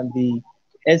diseases and the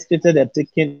excreta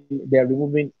they're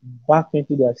removing back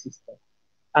into their system.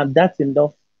 And that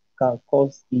enough can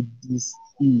cause a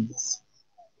disease.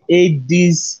 A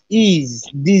disease,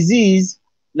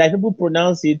 like people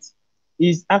pronounce it,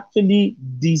 is actually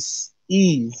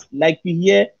dis-ease. Like you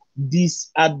hear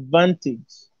disadvantage,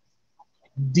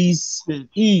 Stage.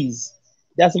 dis-ease.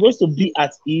 They're supposed to be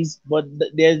at ease, but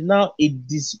there's now a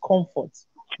discomfort.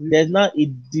 There's now a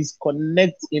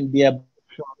disconnect in their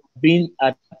being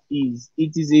at ease.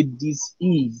 It is a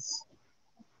dis-ease.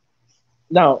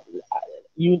 Now,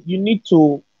 you need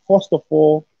to first of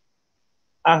all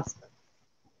ask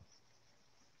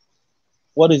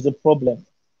what is the problem.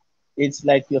 It's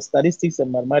like your statistics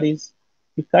and mathematics.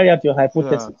 You carry out your Yeah.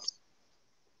 hypothesis.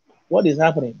 What is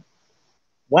happening?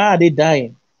 Why are they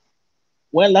dying?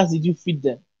 When last did you feed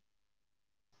them?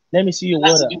 Let me see your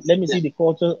water. Let me see the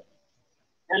culture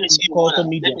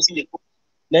medium.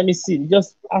 Let me see.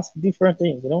 Just ask different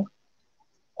things.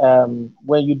 When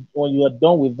you are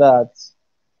done with that,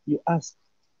 you ask,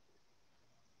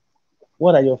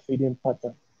 what are your feeding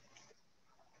patterns?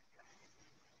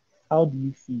 How do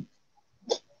you feed?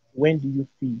 When do you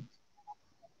feed?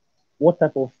 What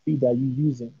type of feed are you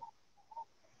using?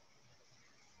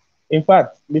 In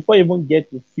fact, before you even get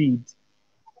to feed,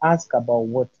 ask about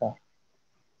water.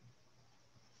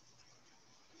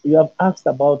 You have asked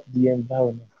about the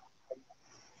environment.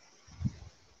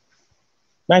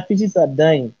 My fishes are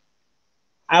dying.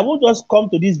 I won't just come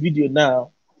to this video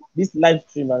now, this live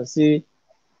stream, and say,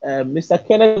 Mr.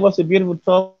 Kenneth, was a beautiful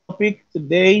topic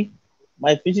today.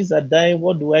 My fishes are dying.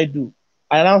 What do I do?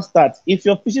 I now start. If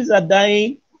your fishes are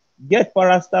dying, get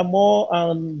paracetamol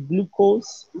and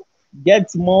glucose,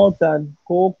 get malt and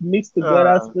coke, mix together,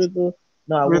 Uh, sprinkle.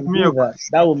 No, I with won't do milk. that.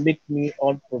 That will make me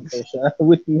unprofessional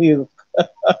with milk.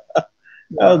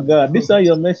 Oh Yeah. God, this one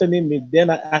you're mentioning me. Then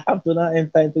I have to now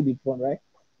enter into the phone, right?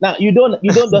 Now you don't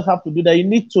just have to do that. You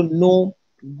need to know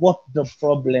what the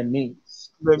problem is.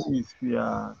 Let me see.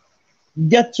 Yeah.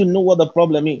 Get to know what the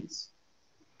problem is.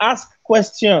 Ask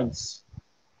questions.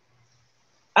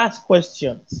 Ask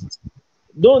questions.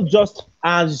 Don't just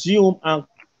assume and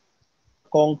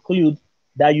conclude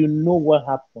that you know what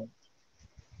happened.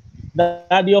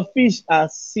 That your fish are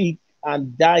sick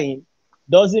and dying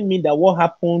doesn't mean that what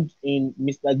happened in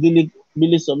Mr.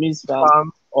 Billy Somi's farm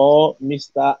Farm. or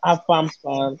Mr. Afam's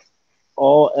farm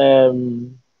or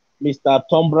Mr.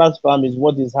 Tombra's farm is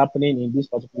what is happening in this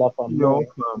particular farm. Your own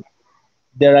No, farm.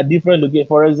 there are different locations.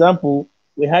 For example,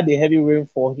 we had a heavy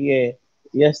rainfall here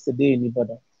yesterday in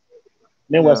Ibadan.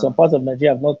 Meanwhile, Yeah. some parts of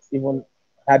Nigeria have not even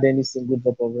had any single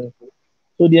drop of rainfall.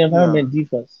 So the Yeah. environment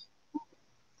differs.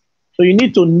 So you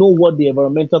need to know what the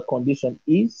environmental condition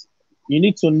is. You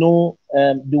need to know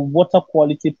the water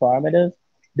quality parameters.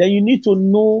 Then you need to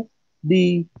know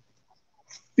the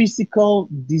physical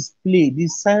display, the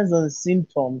signs and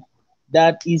symptoms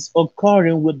that is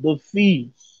occurring with the fish.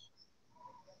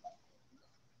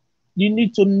 You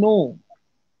need to know.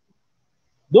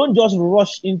 Don't just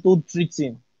rush into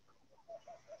treating.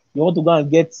 You want to go and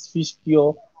get fish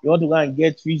cure. You want to go and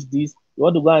get fish this. You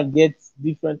want to go and get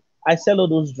different. I sell all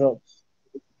those drugs,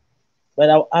 but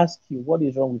I'll ask you, what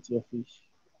is wrong with your fish?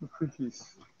 The fishes.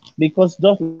 Because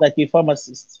just like a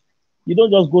pharmacist, you don't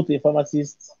just go to a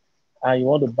pharmacist and you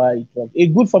want to buy a drug. A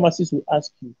good pharmacist will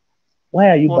ask you, why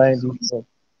are you What buying is this drug?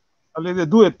 and then they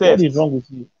do a What is test. wrong with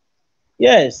you?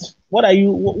 Yes. What are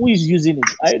you? Who is using it?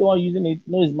 Are you the one using it?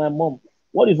 No, it's my mom.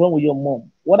 What is wrong with your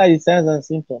mom? What are the signs and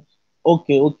symptoms?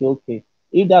 Okay, okay, okay.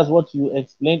 If that's what you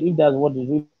explained, if that's what is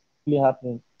really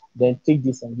happening, then take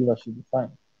this and give us, should be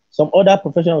fine. Some other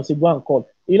professionals will say, go and call.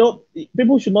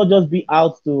 People should not just be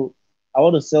out to, I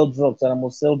want to sell drugs and I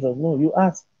must sell drugs. No, you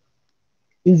ask.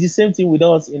 It's the same thing with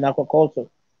us in agriculture.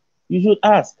 You should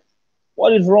ask,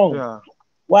 what is wrong? Yeah.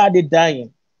 Why are they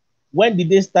dying? When did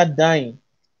they start dying?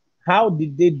 How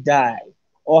did they die?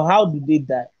 Or how did they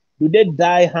die? Do they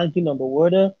die hanging on the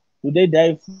water? Do they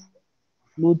die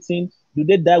floating? Do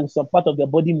they die with some part of their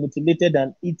body mutilated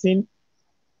and eaten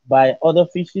by other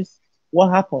fishes? What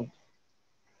happened?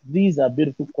 These are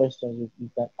beautiful questions you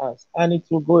can ask, and it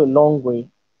will go a long way,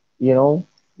 you know.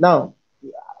 Now,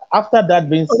 after that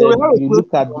being Okay, we said, have a you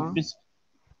look at the question fish.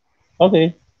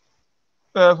 Okay,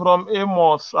 from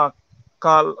Amos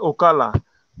Okala.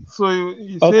 So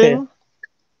he's okay. saying,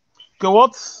 okay,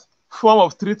 what form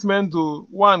of treatment do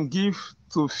one give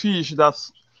to fish that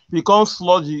becomes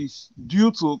sluggish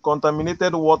due to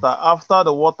contaminated water after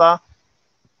the water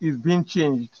is being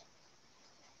changed?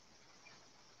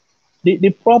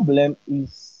 The problem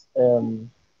is,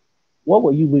 what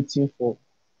were you waiting for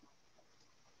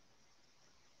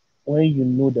when you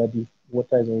know that the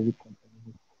water is already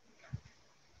contaminated?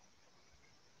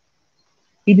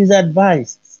 It is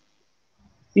advised,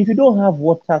 if you don't have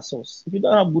water source, if you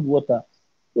don't have good water,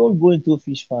 don't go into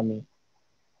fish farming.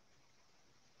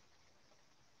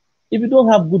 If you don't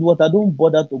have good water, don't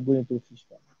bother to go into fish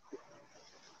farming.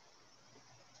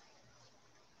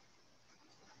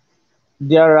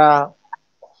 There are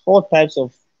four types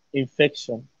of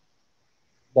infection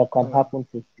that can Yeah. happen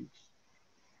to fish.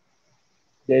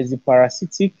 There is the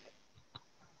parasitic,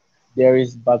 there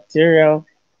is bacterial,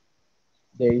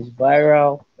 there is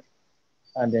viral,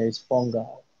 and there is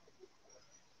fungal.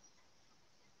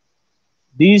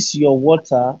 This your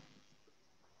water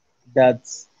that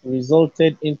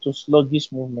resulted into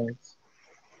sluggish movement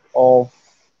of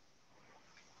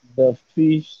the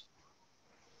fish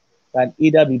can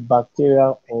either be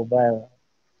bacterial or viral.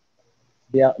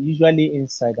 They are usually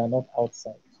inside and not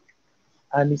outside,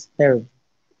 and it's terrible.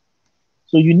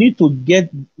 So you need to give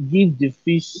the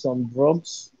fish some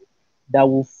drugs that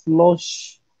will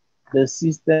flush the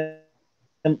system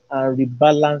and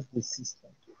rebalance the system.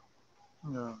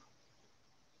 Yeah.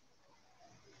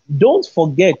 Don't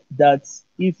forget that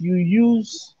if you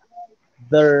use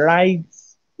the right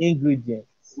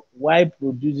ingredients while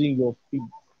producing your feed,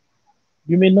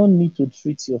 you may not need to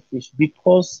treat your fish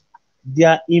because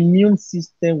their immune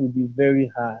system will be very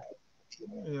high.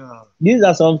 Yeah. These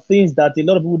are some things that a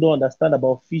lot of people don't understand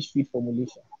about fish feed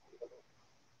formulation.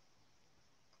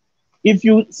 If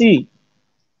you see,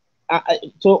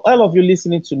 to all of you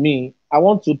listening to me, I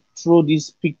want to throw this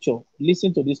picture.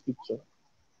 Listen to this picture.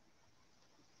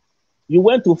 You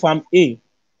went to farm A,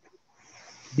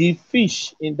 the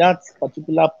fish in that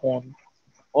particular pond,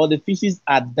 or the fishes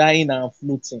are dying and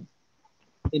floating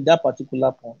in that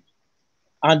particular pond,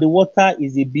 and the water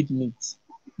is a bit neat.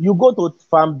 You go to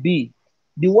farm B,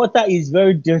 the water is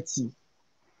very dirty,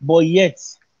 but yet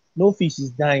no fish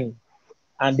is dying,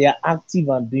 and they are active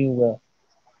and doing well,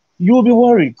 you will be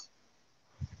worried.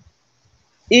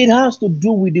 It has to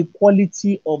do with the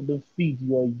quality of the feed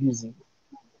you are using.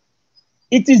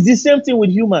 It is the same thing with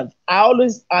humans. I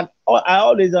always and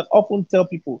often tell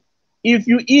people, if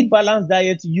you eat balanced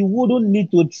diet, you wouldn't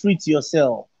need to treat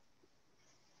yourself.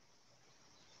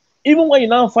 Even when you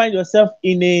now find yourself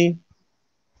in a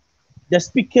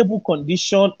despicable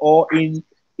condition or in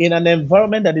an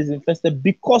environment that is infested,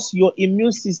 because your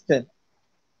immune system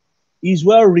is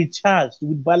well recharged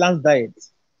with balanced diet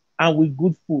and with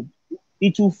good food,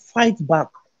 it will fight back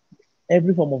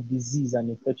every form of disease and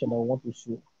infection that we want to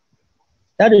show.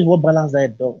 That is what balanced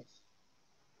diet does.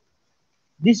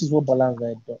 This is what balanced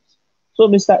diet does. So,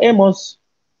 Mr. Amos,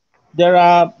 there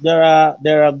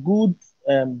are good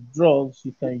drugs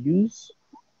you can use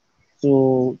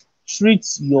to treat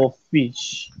your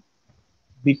fish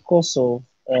because of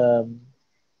um,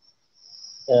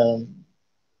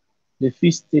 the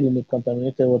fish still in the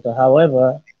contaminated water.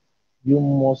 However, you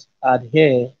must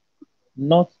adhere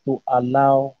not to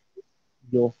allow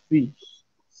your fish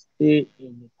stay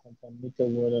in the contaminated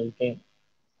water again.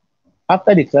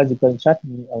 After the class, you can chat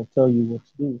me. I'll tell you what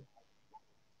to do.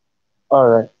 All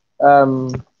right.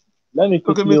 Let me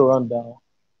Okay, quickly run down.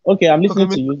 Okay, I'm okay, listening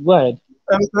to you. Go ahead.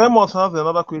 Mr. Amos has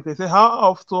another question. He say, how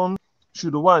often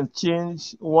should one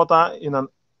change water in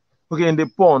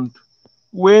the pond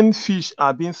when fish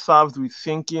are being served with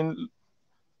sinking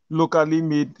locally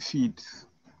made feeds?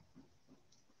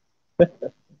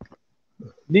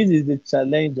 This is the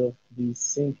challenge of the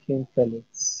sinking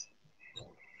pellets.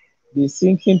 The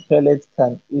sinking pellets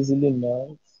can easily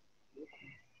melt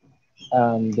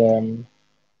and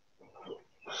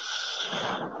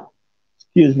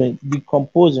excuse me,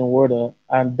 decompose in water,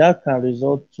 and that can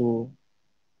result to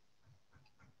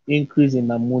increase in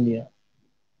ammonia.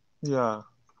 Yeah,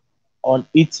 On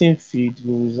eating feed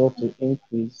will result to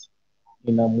increase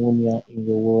in ammonia in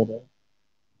your water.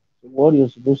 So what you're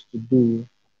supposed to do,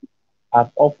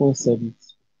 I've often said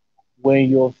it, when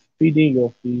you're feeding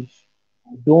your fish,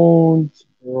 don't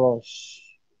rush.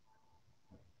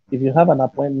 If you have an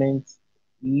appointment,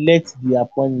 let the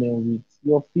appointment with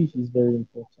your fish is very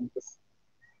important.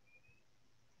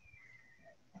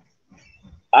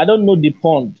 I don't know the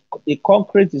pond. A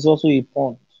concrete is also a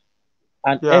pond.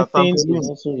 And yeah, ethane is trampoline.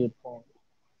 also a pond.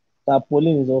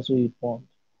 Tarpaulin is also a pond.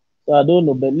 So I don't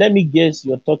know, but let me guess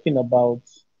you're talking about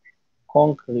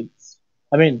concrete.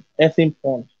 I mean, ethane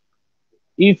pond.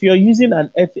 If you're using an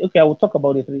ethane, okay, I will talk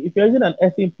about it. If you're using an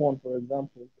ethane pond, for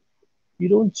example, you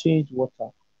don't change water.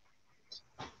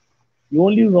 You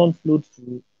only run flow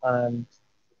through and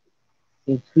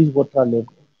increase water levels.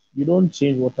 You don't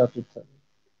change water totally.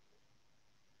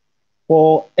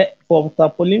 For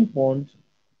tarpaulin pond,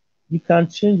 you can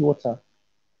change water,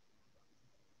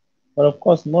 but of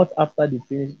course not after they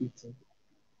finish eating.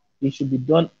 It should be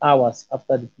done hours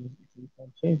after the finish eating. You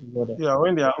can change the water. Yeah,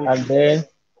 when they are And okay. then,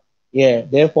 yeah,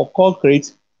 then for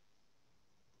concrete,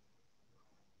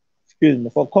 excuse me,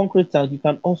 for concrete tank, you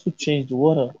can also change the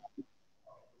water.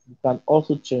 You can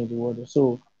also change the water.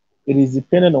 So it is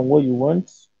dependent on what you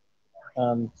want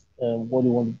and what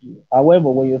you want to do. However,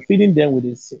 when you're feeding them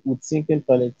with sinking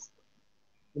pellets,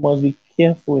 you must be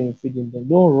careful in feeding them.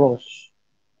 Don't rush.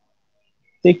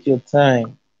 Take your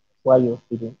time while you're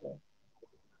feeding them.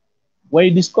 When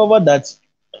you discover that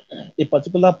a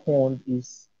particular pond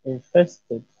is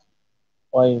infested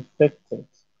or infected,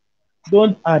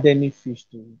 don't add any fish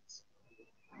to it.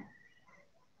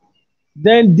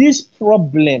 Then this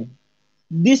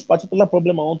particular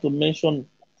problem I want to mention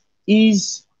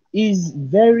is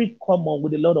very common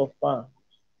with a lot of farms.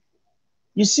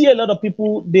 You see a lot of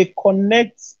people, they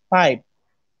connect pipe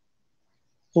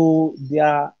to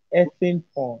their earthen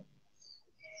pond.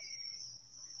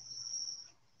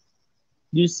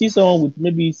 You see someone with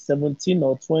maybe 17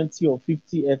 or 20 or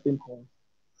 50 earthen ponds,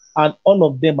 and all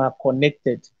of them are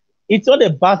connected. It's not a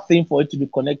bad thing for it to be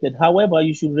connected. However,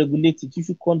 you should regulate it. You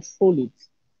should control it.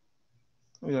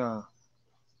 Yeah,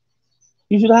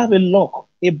 You should have a lock,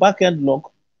 a back end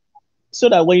lock, so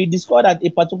that when you discover that a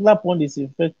particular pond is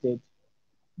infected,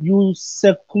 you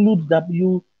seclude that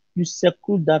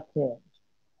pond.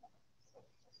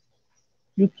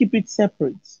 You keep it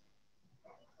separate.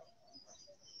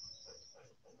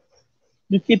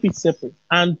 You keep it separate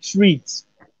and treat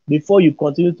before you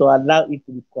continue to allow it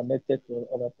to be connected to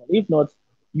other pond. If not,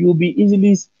 you'll be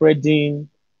easily spreading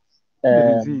the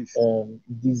disease.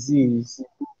 disease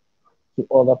to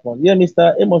other ponds. Yeah,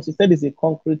 Mr. Amos, you said it's a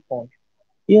concrete pond.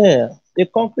 Yeah, a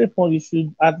concrete pond, you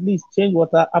should at least change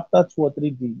water after 2 or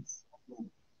 3 days.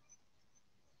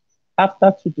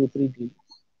 After 2 to 3 days.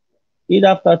 Either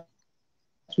after 2 or 3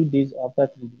 days. 2 days or after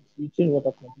 3 days. You change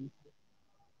water completely.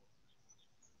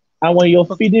 And when you're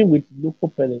Okay. feeding with local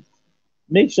pellets,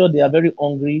 make sure they are very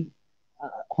hungry,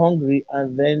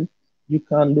 and then you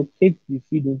can locate the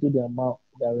feed into their mouth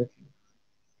directly.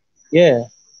 Yeah,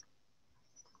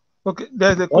 Okay.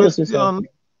 There's a I want to say something. question.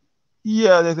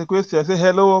 Yeah, there's a question. Say,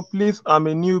 hello, please. I'm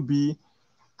a newbie.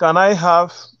 Can I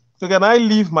have, can I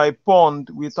leave my pond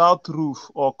without roof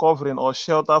or covering or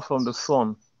shelter from the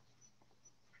sun?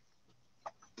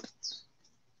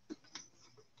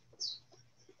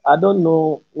 I don't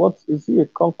know what is it, a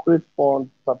concrete pond,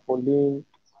 tarpaulin,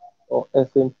 or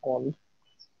earthen pond?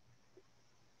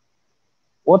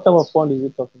 What type of pond is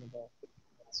it talking about?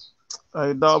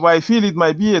 I doubt, but I feel it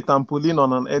might be a trampoline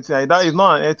on an earth. I doubt it's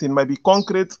not an earth. It might be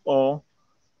concrete or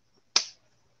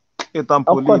a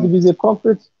Of course, trampoline. if it's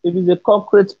a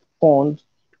concrete pond,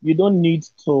 you don't need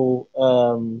to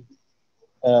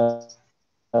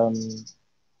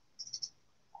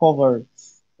cover it,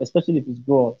 especially if it's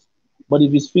grass. But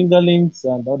if it's fingerlings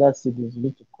and other seedlings, you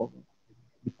need to cover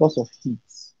because of heat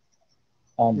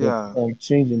and the Yeah.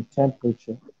 change in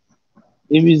temperature.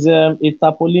 If it's a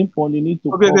tarpaulin pond, you need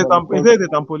to Okay, cover it because says a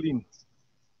trampoline.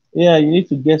 yeah, you need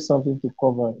to get something to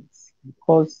cover it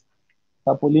because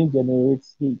tarpaulin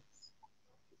generates heat.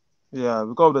 Yeah,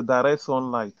 because of the direct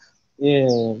sunlight.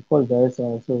 Yeah, because there is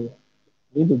so you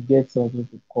need to get something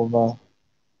to cover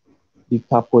the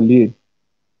tarpaulin.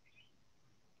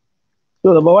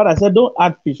 So, but what I said, don't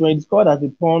add fish when it's called as a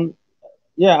pond.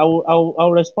 Yeah,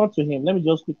 I'll respond to him. Let me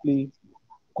just quickly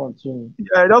continue.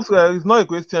 Yeah, that's it's not a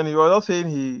question. He was just saying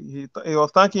he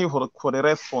was thanking you for the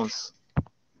response.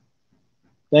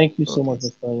 Thank you so Okay. much,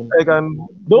 Mr. Imo. I can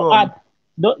Don't go add, on.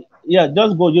 don't, yeah,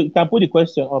 just go. You can put the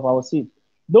question up. I will see.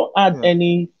 Don't add Yeah.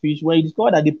 any fish when you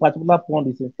discover that the particular pond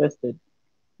is infested.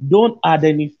 Don't add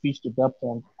any fish to that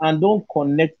pond and don't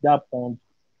connect that pond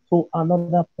to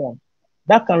another pond.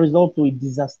 That can result to a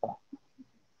disaster.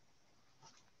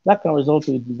 That can result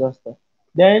to a disaster.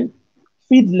 Then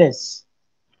feed less.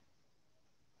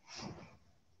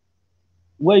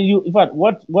 Where you, in fact,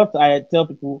 what I tell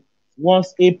people,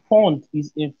 once a pond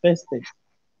is infested,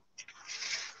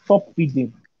 stop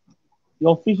feeding.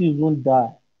 Your fishes won't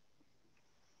die.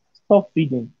 Stop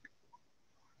feeding.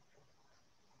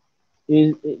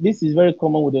 This is very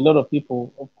common with a lot of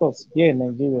people, of course, here in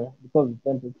Nigeria because of the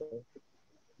temperature.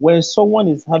 When someone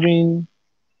is having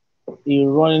a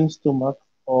running stomach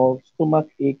or stomach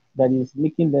ache that is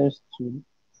making them stool,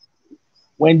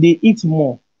 when they eat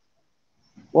more,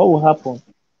 what will happen?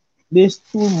 They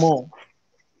stool more.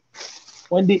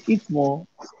 When they eat more,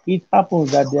 it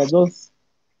happens that they are just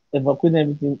evacuating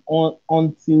everything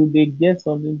until they get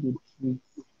something to treat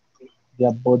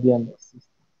their body and their system.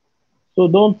 So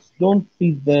don't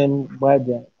feed them while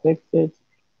they're infected,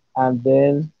 and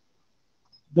then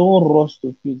don't rush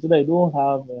to feed so that you don't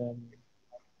have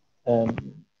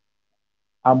um,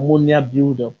 ammonia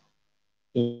buildup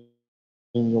in your water.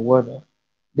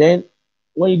 Then when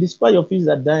you discover your fish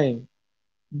are dying,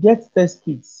 get test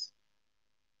kits.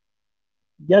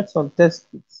 Get some test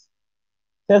kits.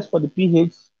 Test for the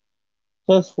pH,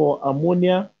 test for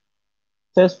ammonia,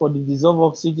 test for the dissolved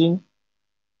oxygen.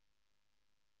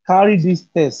 Carry these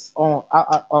tests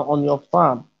on your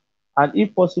farm, and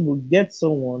if possible, get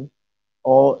someone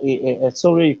or a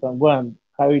survey you can go and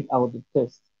carry out the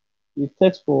test. You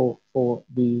test for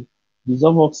the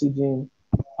dissolved oxygen,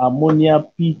 ammonia,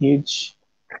 pH.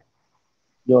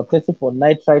 You're testing for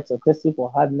nitrites. You're testing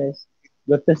for hardness.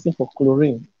 You're testing for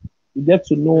chlorine. You get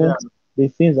to Yeah, know the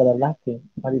things that are lacking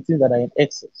and the things that are in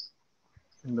excess.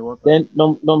 in the water. Then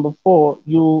number four,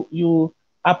 you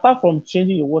apart from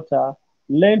changing your water,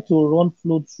 learn to run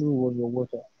flow through on your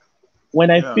water. When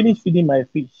I Yeah, finish feeding my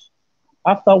fish,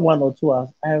 after 1 or 2 hours,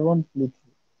 I run flow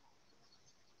through.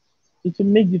 It will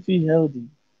make the fish healthy.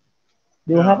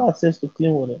 They will have yeah, access to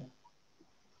clean water,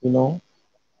 you know.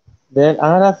 Then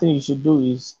another thing you should do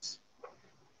is,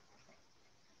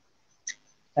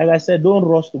 like I said, don't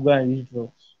rush to go and use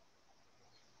drugs.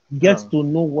 Get yeah, to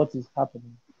know what is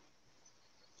happening.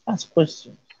 Ask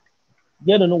questions.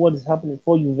 Get to know what is happening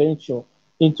before you venture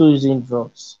into using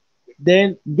drugs.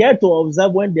 Then get to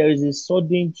observe when there is a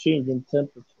sudden change in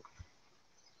temperature.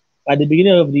 At the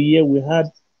beginning of the year, we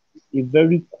had a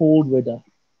very cold weather.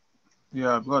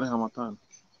 yeah. I've got a Hamatan.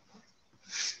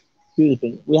 Excuse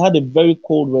me. We had a very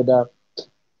cold weather,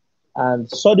 and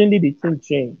suddenly the thing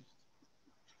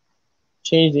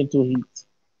changed into heat.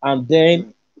 And then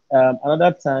Mm.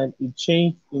 another time it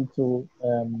changed into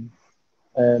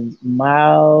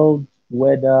mild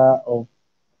weather of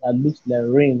that looks like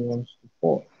rain wants to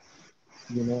fall.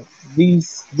 You know,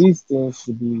 these things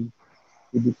should be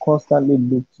constantly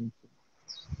looked into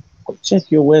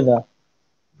Check your weather.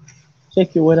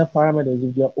 Check your weather parameters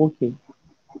if they're okay.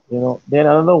 Then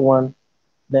another one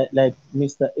that, like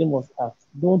Mr. Amos asked,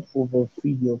 don't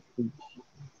overfeed your fish.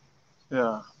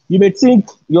 Yeah. You may think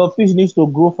your fish needs to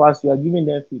grow fast, you are giving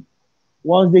them feed.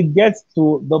 Once they get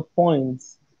to the point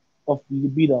of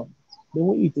libido, they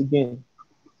won't eat again.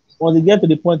 Once they get to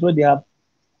the point where they have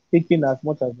taken as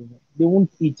much as they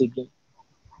won't eat again.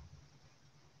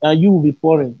 And you will be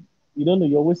pouring. You don't know,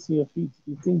 you're wasting your feet.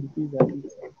 You think the fish are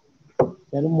eating.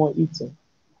 They're no more eating.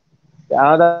 The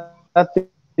other thing you should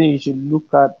look at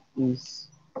is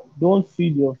don't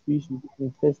feed your fish with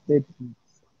infested feed.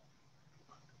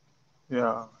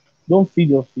 Yeah. Don't feed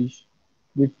your fish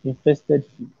with infested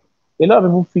feed. A lot of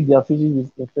people feed their fishes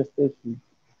with infested feed.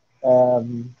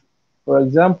 Um, for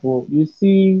example, you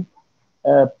see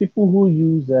people who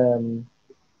use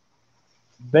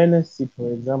Benesi,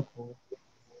 for example,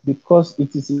 because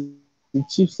it is a cheap source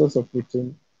of protein,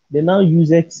 they now use excess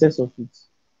of it,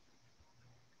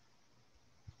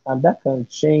 and that can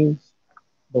change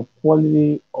the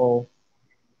quality of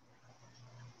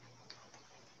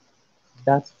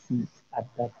that feed at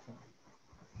that time.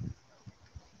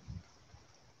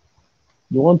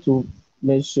 You want to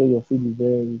make sure your feed is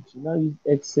very rich. You now use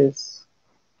excess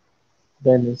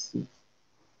Benesi.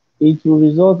 It will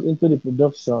result into the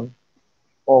production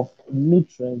of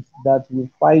nutrients that will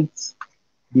fight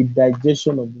the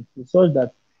digestion of the food, such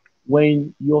that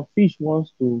when your fish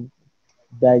wants to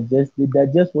digest, they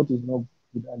digest what is not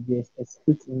good and they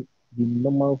excrete in the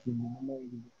normal food, the normal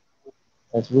ingredient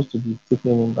that's supposed to be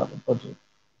taken in by the body.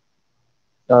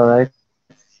 All right.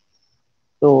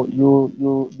 So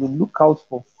you look out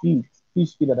for fish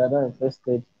feed that are not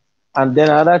infested, and then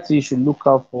another thing you should look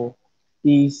out for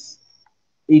is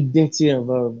a dirty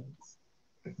environment.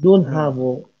 Don't Yeah. have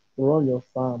or run your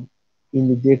farm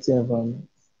in a dirty environment.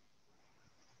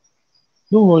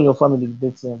 Don't run your farm in a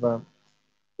dirty environment.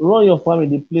 Run your farm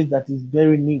in a place that is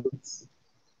very neat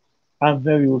and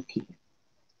very okay.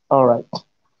 All right.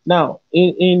 Now,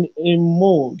 in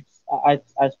molds,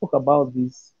 I spoke about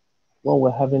this when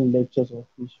we're having lectures on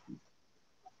fish feed.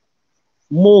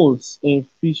 Molds in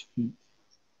fish feed.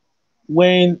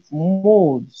 When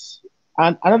molds,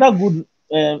 and another good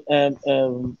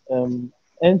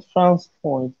entrance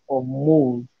point of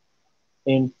mold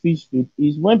in fish feed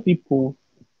is when people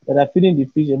that are feeding the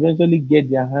fish eventually get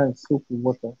their hands soaked with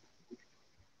water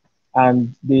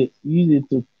and they use it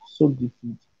to soak the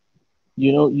feed.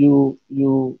 You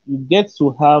get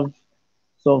to have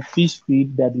some fish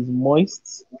feed that is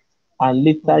moist, and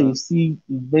later Yeah. you see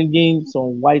it bringing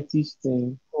some whitish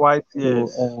thing White, to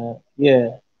yes. yeah,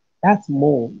 that's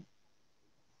mold,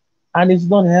 and it's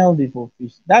not healthy for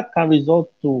fish. That can result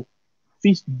to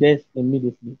fish death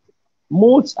immediately.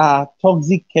 Molds are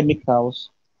toxic chemicals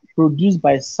produced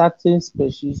by certain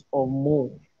species of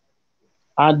mold,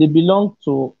 and they belong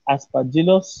to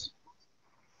Aspergillus,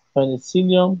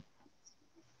 Penicillium,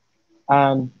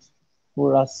 and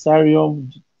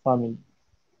Fusarium family.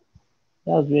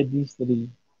 That's where these three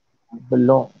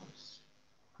belongs.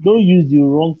 Don't use the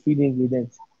wrong feed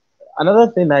ingredients.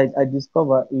 Another thing I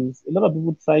discover is a lot of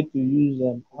people try to use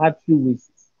hatchery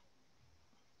waste.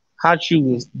 Hatchery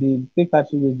waste. They take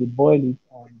hatchery waste, they boil it,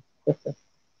 and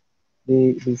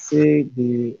they say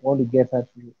they want to get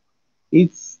hatchery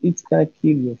waste. It can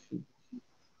kill your fish.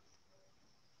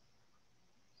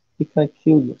 It can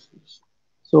kill your fish.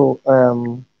 So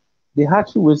the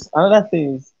hatchery waste. Another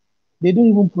thing is they don't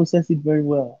even process it very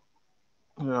well.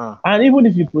 Yeah. And even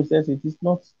if you process it, it's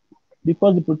not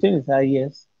because the protein is high,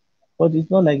 yes, but it's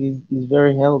not like it's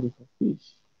very healthy for fish.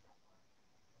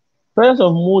 Presence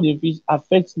of mold in fish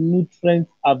affects nutrient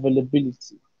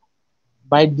availability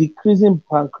by decreasing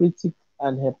pancreatic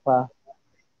and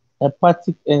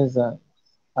hepatic enzyme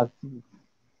activity,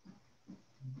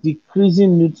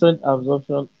 decreasing nutrient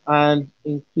absorption, and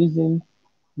increasing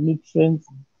nutrient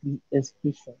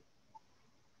excretion.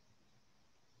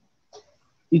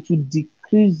 It will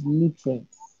decrease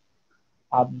nutrients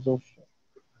absorption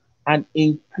and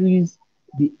increase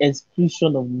the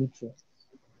excretion of nutrients.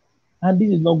 And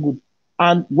this is not good.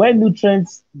 And when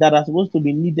nutrients that are supposed to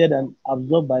be needed and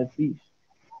absorbed by fish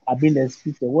are being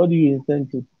excreted, what do you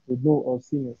intend to know or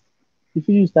see next? The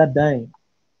fish will start dying.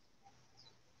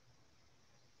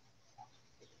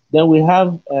 Then we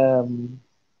have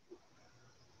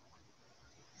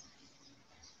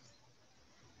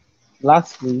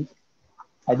lastly,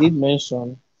 I did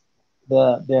mention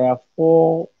there are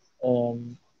four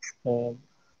um, um,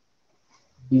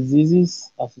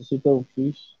 diseases associated with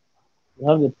fish. You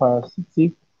have the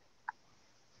parasitic,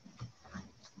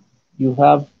 you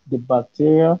have the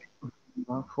bacteria,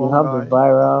 you have the Fungi.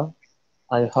 viral,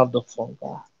 and you have the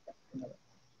fungi.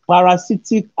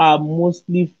 Parasitic are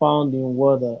mostly found in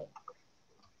water.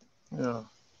 Yeah.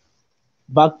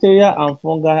 Bacteria and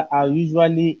fungi are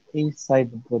usually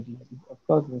inside the body. It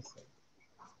occurs inside.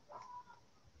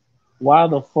 While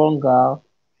the fungi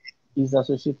is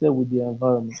associated with the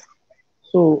environment.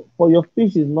 So for your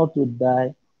fishes not to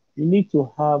die, you need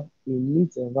to have a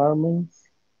neat environment.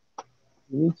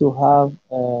 You need to have,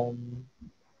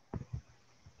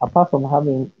 apart from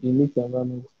having a neat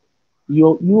environment, you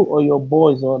or your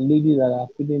boys or ladies that are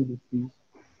feeding the fish,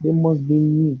 they must be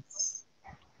neat.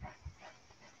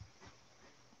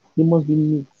 They must be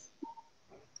neat.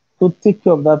 To take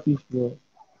care of that fish well,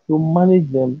 to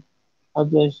manage them,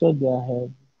 and to ensure they are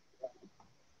healthy.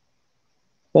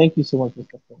 Thank you so much,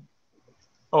 Mr. Fen.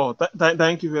 Oh,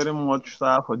 thank you very much,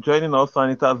 sir, for joining us.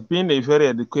 And it has been a very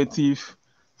educative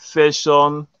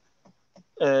session.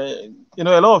 Uh, a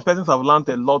lot of persons have learned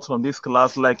a lot from this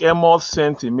class. Like Amos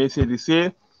sent a message, he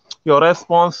say, your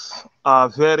response are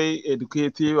very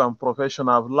educative and professional.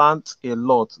 I've learned a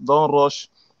lot. Don't rush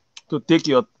to take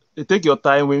your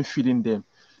time when feeding them.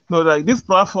 No, like this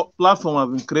platform has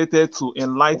been created to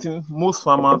enlighten most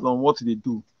farmers on what they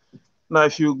do. Now,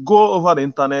 if you go over the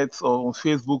internet or on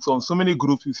Facebook, on so many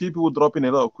groups, you see people dropping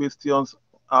a lot of questions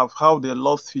of how they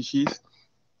lost fishes.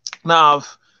 Now,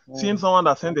 I've seen Mm. someone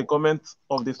that sent a comment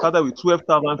of they started with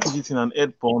 12,000 fishes in an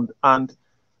egg pond, and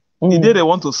the day they Mm.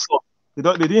 want to stop, they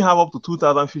didn't have up to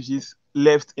 2,000 fishes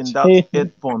left in that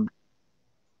egg pond.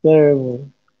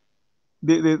 Terrible.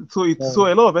 So a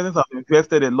Terrible. lot of persons have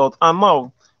invested a lot, and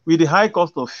now with the high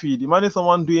cost of feed, imagine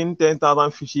someone doing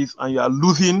 10,000 fishes and you are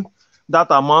losing that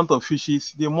amount of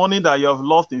fishes, the money that you have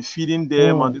lost in feeding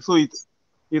them, Mm. and so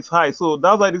it's high. So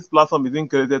that's why this platform is being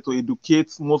created to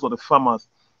educate most of the farmers.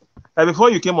 Like before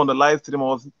you came on the live stream, I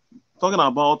was talking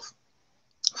about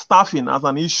staffing as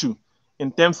an issue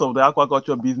in terms of the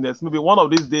aquaculture business. Maybe one of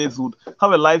these days would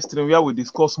have a live stream where we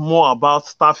discuss more about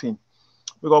staffing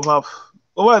because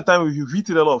over the time, if you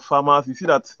visit a lot of farmers, you see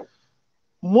that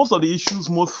most of the issues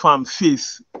most farms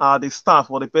face are the staff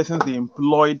or the persons they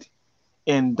employed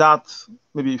in that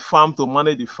maybe farm to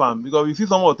manage the farm. Because you see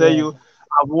someone will tell Yeah. you,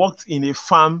 I've worked in a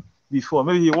farm before.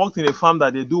 Maybe he worked in a farm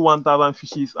that they do 1,000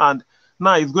 fishes and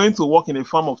now he's going to work in a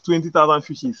farm of 20,000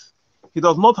 fishes. He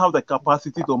does not have the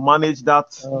capacity to manage that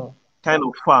Oh, kind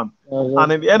of farm.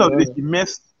 And at the end I of the got day, it. he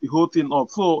messed the whole thing up.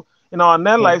 So in our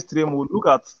next Hmm. live stream, we'll look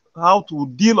at how to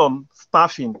deal on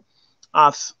staffing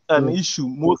as an Good. issue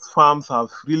most farms have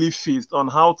really faced on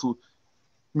how to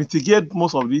mitigate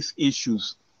most of these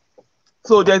issues.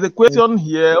 So there's a Good. question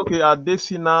here. Okay,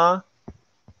 Adesina,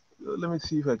 let me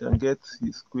see if I can get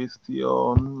his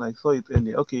question. I saw it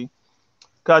earlier. Okay.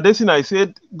 Adesina, I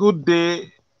said, good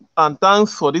day and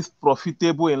thanks for this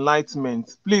profitable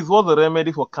enlightenment. Please, what's the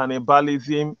remedy for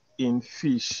cannibalism in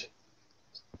fish?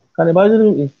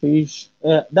 Cannibalism in fish,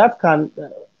 that can,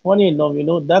 funny enough,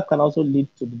 that can also lead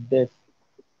to the death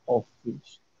of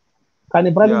fish.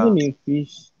 Yeah, Cannibalism in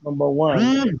fish, number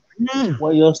one,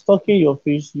 when you're stocking your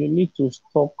fish, you need to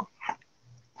stock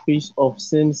fish of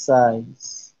same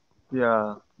size.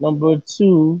 yeah, Number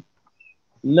two,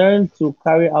 learn to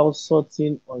carry out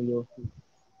sorting on your fish.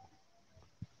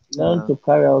 Learn yeah, to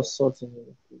carry out sorting on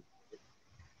your fish.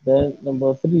 Then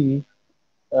number three,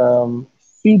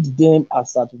 feed them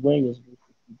as at when you're supposed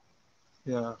to feed.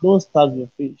 yeah. Don't starve your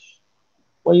fish.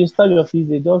 When you starve your fish,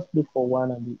 they just look for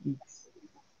one and they eat.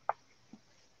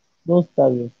 Don't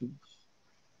starve your fish.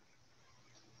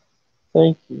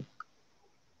 Thank you.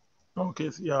 Okay,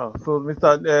 yeah. So,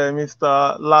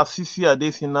 Mr. Lasisi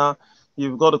Adesina,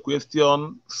 you've got a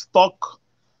question. Stock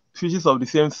fishes of the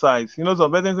same size.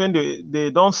 Some persons when they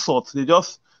don't sort, they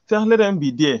just say, "Ah, let them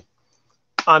be there,"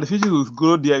 and the fishes will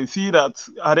grow there. You see that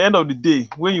at the end of the day,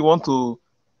 when you want to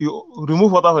you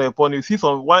remove water from the pond, you see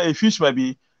a fish might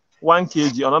be 1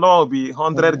 kg, another one will be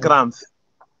 100 Mhm. grams.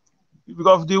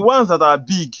 Because the ones that are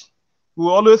big will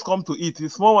always come to eat. The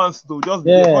small ones will just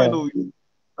be there before you Yeah. know.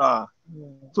 Ah,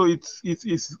 so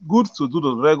it's good to do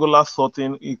the regular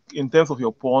sorting in terms of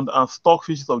your pond and stock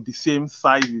fishes of the same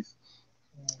sizes.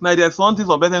 Now there's one thing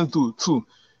some persons do too.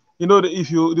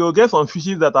 If you'll get some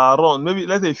fishes that are run, maybe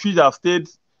let's say fish have stayed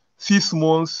 6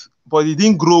 months, but it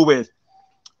didn't grow well.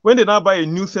 When they now buy a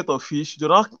new set of fish, they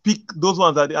not pick those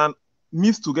ones that and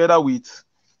mix together with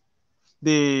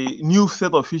the new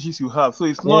set of fishes you have. So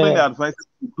it's not really Yeah. advised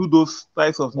to do those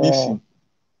types of Yeah. mixing.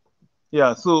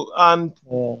 Yeah. So and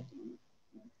Yeah.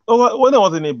 when I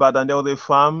was in Ibadan, there was a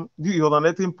farm, it was an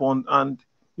netting pond, and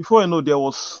before you know, there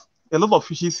was a lot of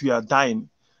fishes were dying.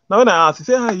 Now, when I asked, he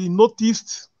said he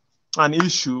noticed an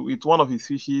issue with one of his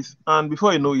fishes, and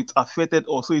before you know, it affected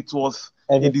also, it was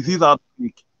a Everything. disease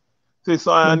outbreak.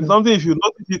 So and Mm-hmm. something if you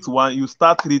notice it one, you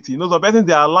start treating. You know, some persons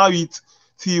they allow it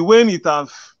till when it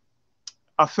has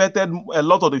affected a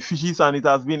lot of the fishes and it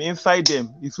has been inside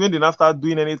them. It's when they now start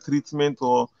doing any treatment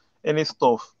or any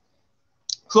stuff.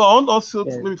 So I want also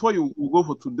Yeah. before you go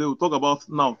for today, we'll talk about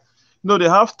now. You know, they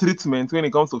have treatment when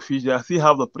it comes to fish. They still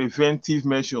have the preventive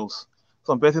measures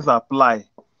some persons apply.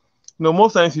 You know,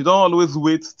 most times you don't always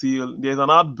wait till there's an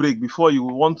outbreak before you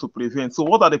want to prevent. So,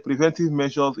 what are the preventive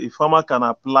measures a farmer can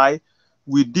apply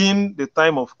within the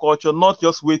time of culture, not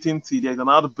just waiting till there's an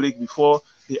outbreak before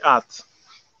they act?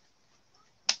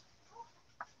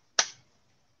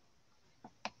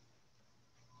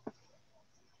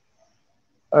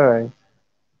 All right.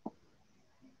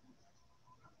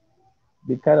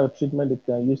 The kind of treatment they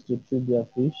can use to treat their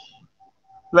fish.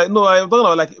 Like, no, I'm talking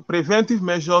about like preventive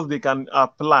measures they can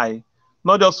apply,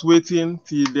 not just waiting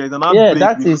till there's an Yeah,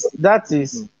 outbreak that before. is that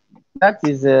is that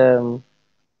is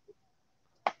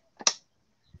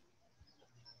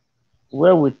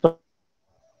where we talked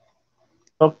about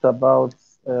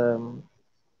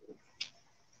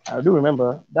I do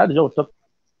remember that is what we talked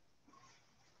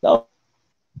that was when we talked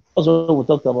about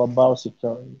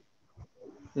biosecurity.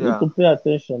 You need to Yeah, pay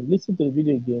attention, listen to the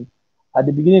video again. At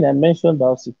the beginning I mentioned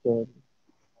biosecurity.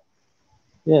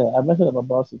 Yeah, I mentioned about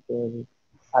biosecurity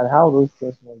and how those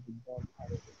things must be done.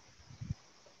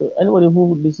 So anybody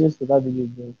who listens to that video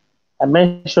again, I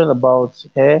mentioned about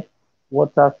air,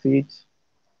 water, feed,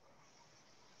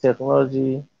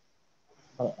 technology,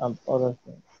 and other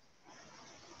things.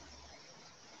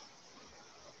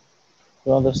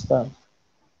 You understand?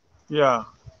 yeah,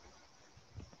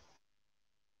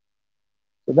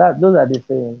 So that those are the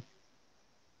things.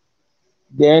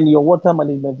 Then your water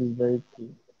management is very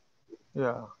key.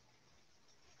 yeah.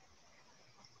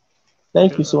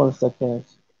 Thank you Yeah. so much, Mr.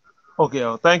 Kenneth.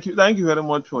 Okay, thank you very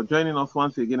much for joining us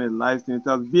once again in live. It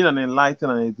has been an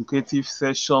enlightening and educative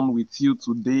session with you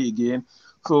today again.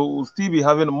 So we'll still be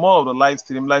having more of the live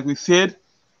stream. Like we said,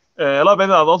 a lot of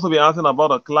people have also been asking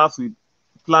about a class we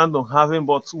planned on having,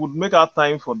 but we'll make our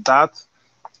time for that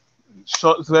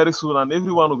short, very soon, and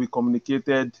everyone will be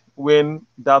communicated when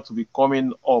that will be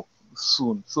coming up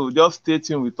soon. So just stay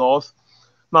tuned with us.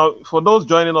 Now, for those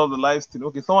joining us the live stream,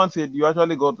 okay, someone said you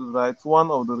actually got it right.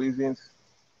 One of the reasons.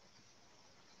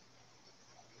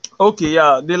 Okay,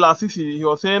 yeah, the last he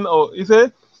was saying, oh, he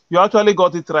said you actually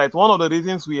got it right. One of the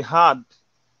reasons we had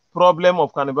problem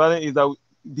of cannibalism is that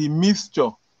the mixture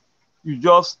you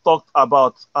just talked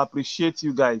about. Appreciate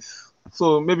you guys.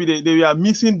 So maybe they are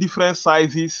missing different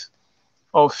sizes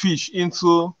of fish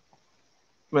into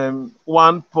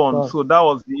one pond. Done. So that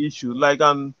was the issue. Like,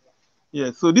 and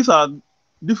yeah, so these are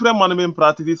different management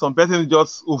practices. Some persons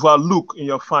just overlook in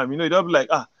your farm. You know, they'll be like,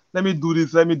 ah, let me do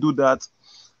this, let me do that.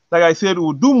 Like I said,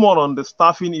 we'll do more on the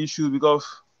staffing issue because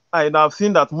I've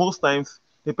seen that most times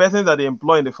the persons that they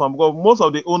employ in the farm, because most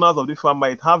of the owners of the farm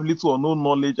might have little or no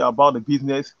knowledge about the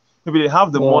business. Maybe they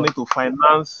have the Yeah, money to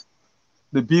finance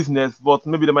the business, but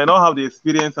maybe they might not have the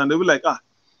experience, and they'll be like,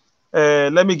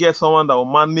 let me get someone that will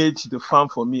manage the farm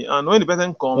for me. And when the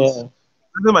person comes,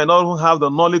 yeah. the person might not even have the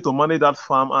knowledge to manage that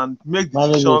farm and make Manage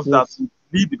decisions it. that Yes. will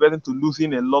lead the person to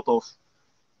losing a lot of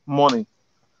money.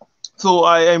 So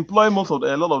I employ a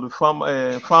lot of the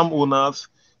farm owners.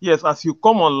 Yes, as you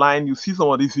come online, you see some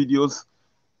of these videos.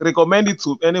 Recommend it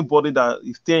to anybody that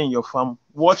is staying in your farm.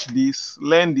 Watch this,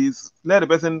 learn this, let the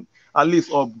person at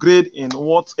least upgrade in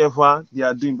whatever they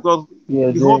are doing because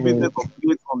You're the whole doing business it.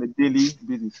 operates on a daily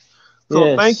basis. So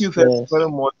thank Yes, you sir, very yes.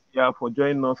 much, yeah, for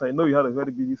joining us. I know you had a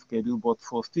very busy schedule, but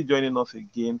for still joining us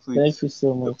again. So Thank it's you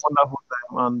so a much. wonderful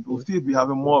time, and we'll still be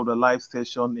having more of the live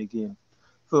session again.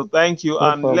 So thank you,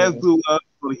 No and let's problem. do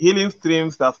the healing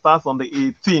streams that starts on the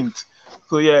 18th.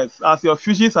 So yes, as your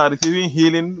fishes are receiving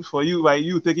healing for you by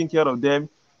you taking care of them,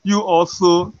 you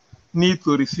also need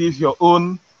to receive your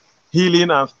own healing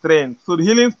and strength. So the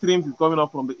healing streams is coming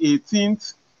up from the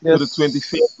 18th to the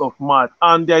 25th Yes. of March,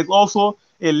 and there is also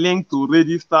a link to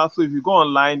register. So if you go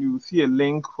online, you will see a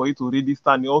link for you to register,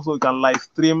 and you also can live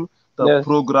stream the Yes.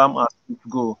 program as it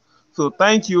go. So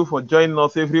thank you for joining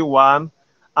us, everyone,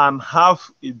 and have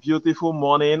a beautiful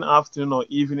morning, afternoon, or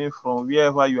evening from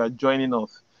wherever you are joining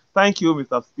us. Thank you,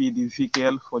 Mr. Speedy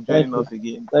Ezekiel, for joining Thank you. us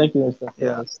again. Thank you, Mr.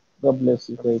 Yeah. Kenneth. God bless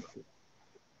you. Thank you.